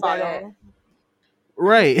can't, Stallion.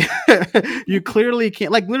 right. You clearly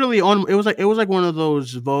can't, like, literally it was like one of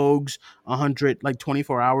those Vogue's 100, like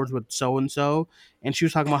 24 hours with so-and-so. And she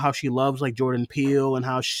was talking about how she loves like Jordan Peele and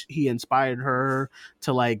how he inspired her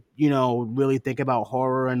to like, you know, really think about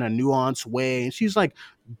horror in a nuanced way. And she's like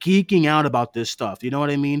geeking out about this stuff. You know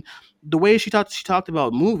what I mean? The way she talked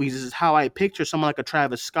about movies is how I picture someone like a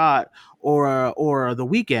Travis Scott or The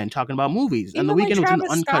Weeknd talking about movies. And Even The like Weeknd was in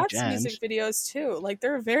Travis Uncut Scott's music Gems. videos too. Like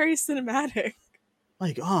they're very cinematic.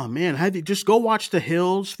 Like, oh man, had you just go watch The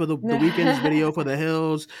Hills for the weekend's video for The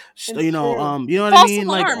Hills. It's You know, true. you know what I False mean?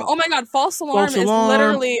 Like, Alarm. Oh my god, False Alarm False is Alarm.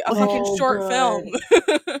 literally a Like, fucking So short film.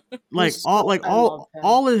 good. like He's all so, like I love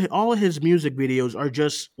him. all of his music videos are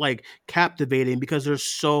just like captivating because there's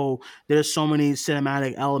so many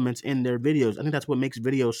cinematic elements in their videos. I think that's what makes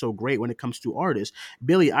videos so great when it comes to artists.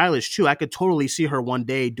 Billie Eilish too. I could totally see her one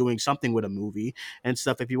day doing something with a movie and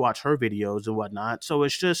stuff if you watch her videos and whatnot. So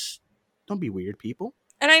it's just, don't be weird, people.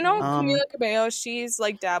 And I know Um, Camila Cabello, she's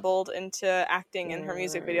like dabbled into acting in her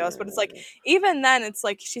music videos, but it's like Mm. even then it's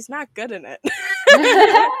like she's not good in it.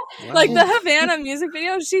 well, Like the Havana music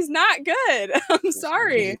video, she's not good. I'm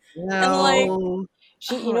sorry. And like, well,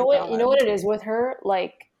 She, oh you know my what, you know God. what it is with her?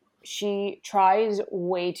 Like, she tries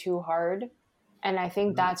way too hard, and I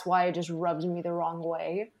think that's why it just rubs me the wrong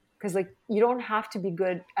way. Because like, you don't have to be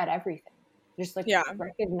good at everything. Just like Yeah.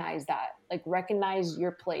 recognize that. Like, recognize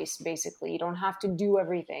your place. Basically, you don't have to do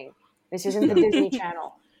everything. This isn't the Disney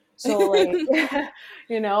Channel. So like,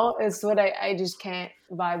 you know, it's what I just can't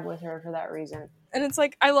vibe with her for that reason. And it's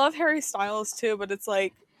like I love Harry Styles too, but it's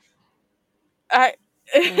like I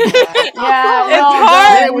Yeah, it's no,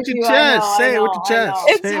 hard. say it with your chest. Say it with your chest.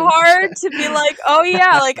 It's Say it with your hard chest. to be like, oh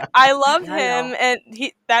yeah, like I love I him, know. and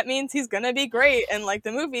that means he's gonna be great in like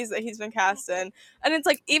the movies that he's been cast in. And it's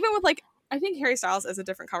like even with like I think Harry Styles is a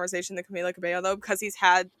different conversation than Camila Cabello though, because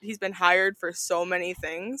he's been hired for so many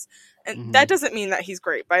things, and that doesn't mean that he's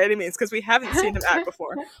great by any means because we haven't seen him act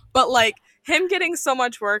before. But like him getting so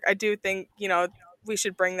much work, I do think we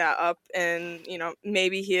should bring that up, and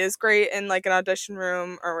maybe he is great in like an audition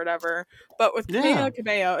room or whatever. But with Yeah. Camila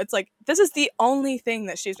Cabello, it's like this is the only thing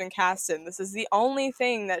that she's been cast in. This is the only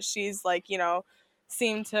thing that she's like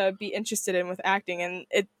seemed to be interested in with acting, and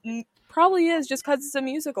it probably is just because it's a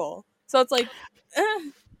musical. So it's like,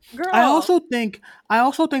 girl. I also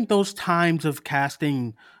think those times of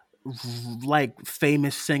casting like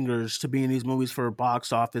famous singers to be in these movies for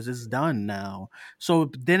box office is done now.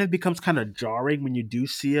 So then it becomes kind of jarring when you do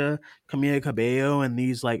see a Camila Cabello in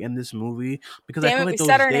these like in this movie because I Damn feel it, we like said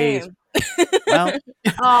those her days. name. Well,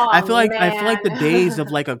 Oh, I feel like the man. days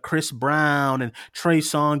of like a Chris Brown and Trey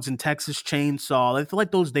Songz and Texas Chainsaw, I feel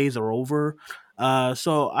like those days are over.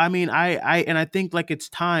 So I mean, I think like it's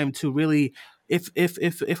time to really, if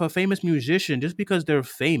a famous musician, just because they're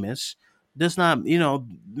famous, does not,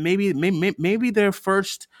 maybe their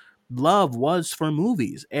first love was for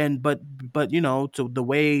movies, and but to the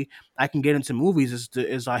way I can get into movies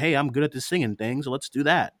is like, hey, I'm good at the singing thing, so let's do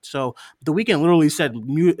that. So The Weeknd literally said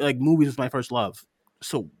like movies was my first love.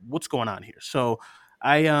 So what's going on here? So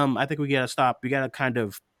I think we gotta stop. We gotta kind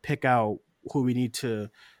of pick out who we need to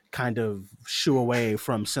kind of shoo away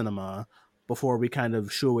from cinema before we kind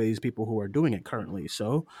of shoo away these people who are doing it currently.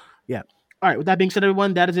 So yeah. All right. With that being said,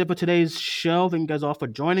 everyone, that is it for today's show. Thank you guys all for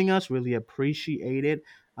joining us. Really appreciate it.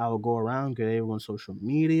 I will go around, get everyone's social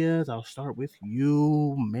medias. I'll start with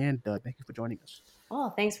you, Amanda. Thank you for joining us. Oh,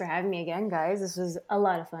 thanks for having me again, guys. This was a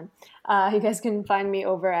lot of fun. You guys can find me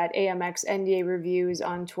over at AMX NDA Reviews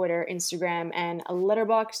on Twitter, Instagram, and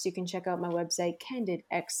Letterboxd. You can check out my website,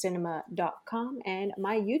 candidxcinema.com, and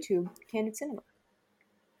my YouTube, Candid Cinema.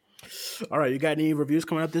 All right, you got any reviews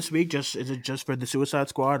coming up this week? Is it just for the Suicide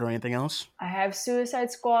Squad or anything else? I have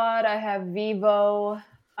Suicide Squad. I have Vivo,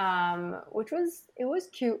 which was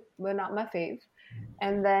cute, but not my fave.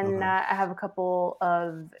 And then Okay. I have a couple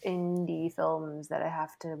of indie films that I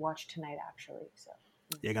have to watch tonight, actually. So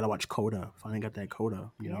Yeah, I gotta watch Coda. Finally got that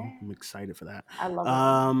Coda. You know, Yeah. I'm excited for that. I love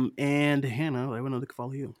it. And Hannah, everyone know they can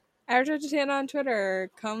follow you. Arjotana on Twitter.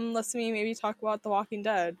 Come listen to me maybe talk about The Walking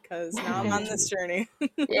Dead because now I'm on this journey.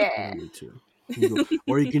 Yeah. Me too.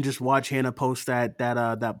 Or you can just watch Hannah post that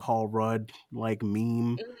Paul Rudd like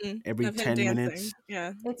meme every Of him 10 dancing. minutes.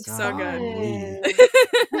 Yeah, It's so good. fun.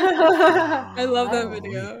 I love that Golly.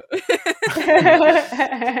 video.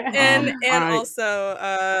 and and all right.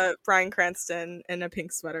 also Bryan Cranston in a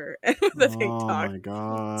pink sweater and with a pink Oh dog. my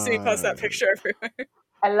god! So you post that picture everywhere.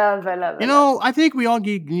 I love it. You know, I think we all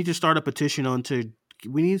need to start a petition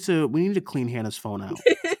we need to clean Hannah's phone out.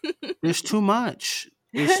 There's too much.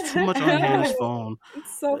 There's too much on Hannah's phone.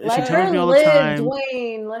 It's so She Let fun. tells her me all the live, time.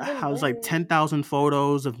 Dwayne. Let her Has like live. 10,000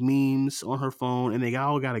 photos of memes on her phone, and they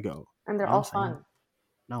all gotta go. And they're You know all what I'm saying? fun.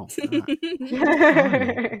 No, they're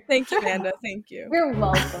not. Thank you, Amanda. Thank you. You're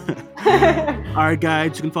welcome. All right,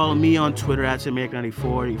 guys, you can follow me on Twitter at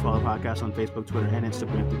Cinemania94. You can follow the podcast on Facebook, Twitter, and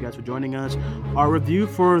Instagram. Thank you guys for joining us. Our review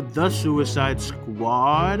for The Suicide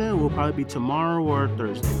Squad will probably be tomorrow or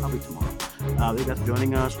Thursday. Probably tomorrow. Thank you guys for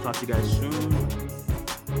joining us. We'll talk to you guys soon.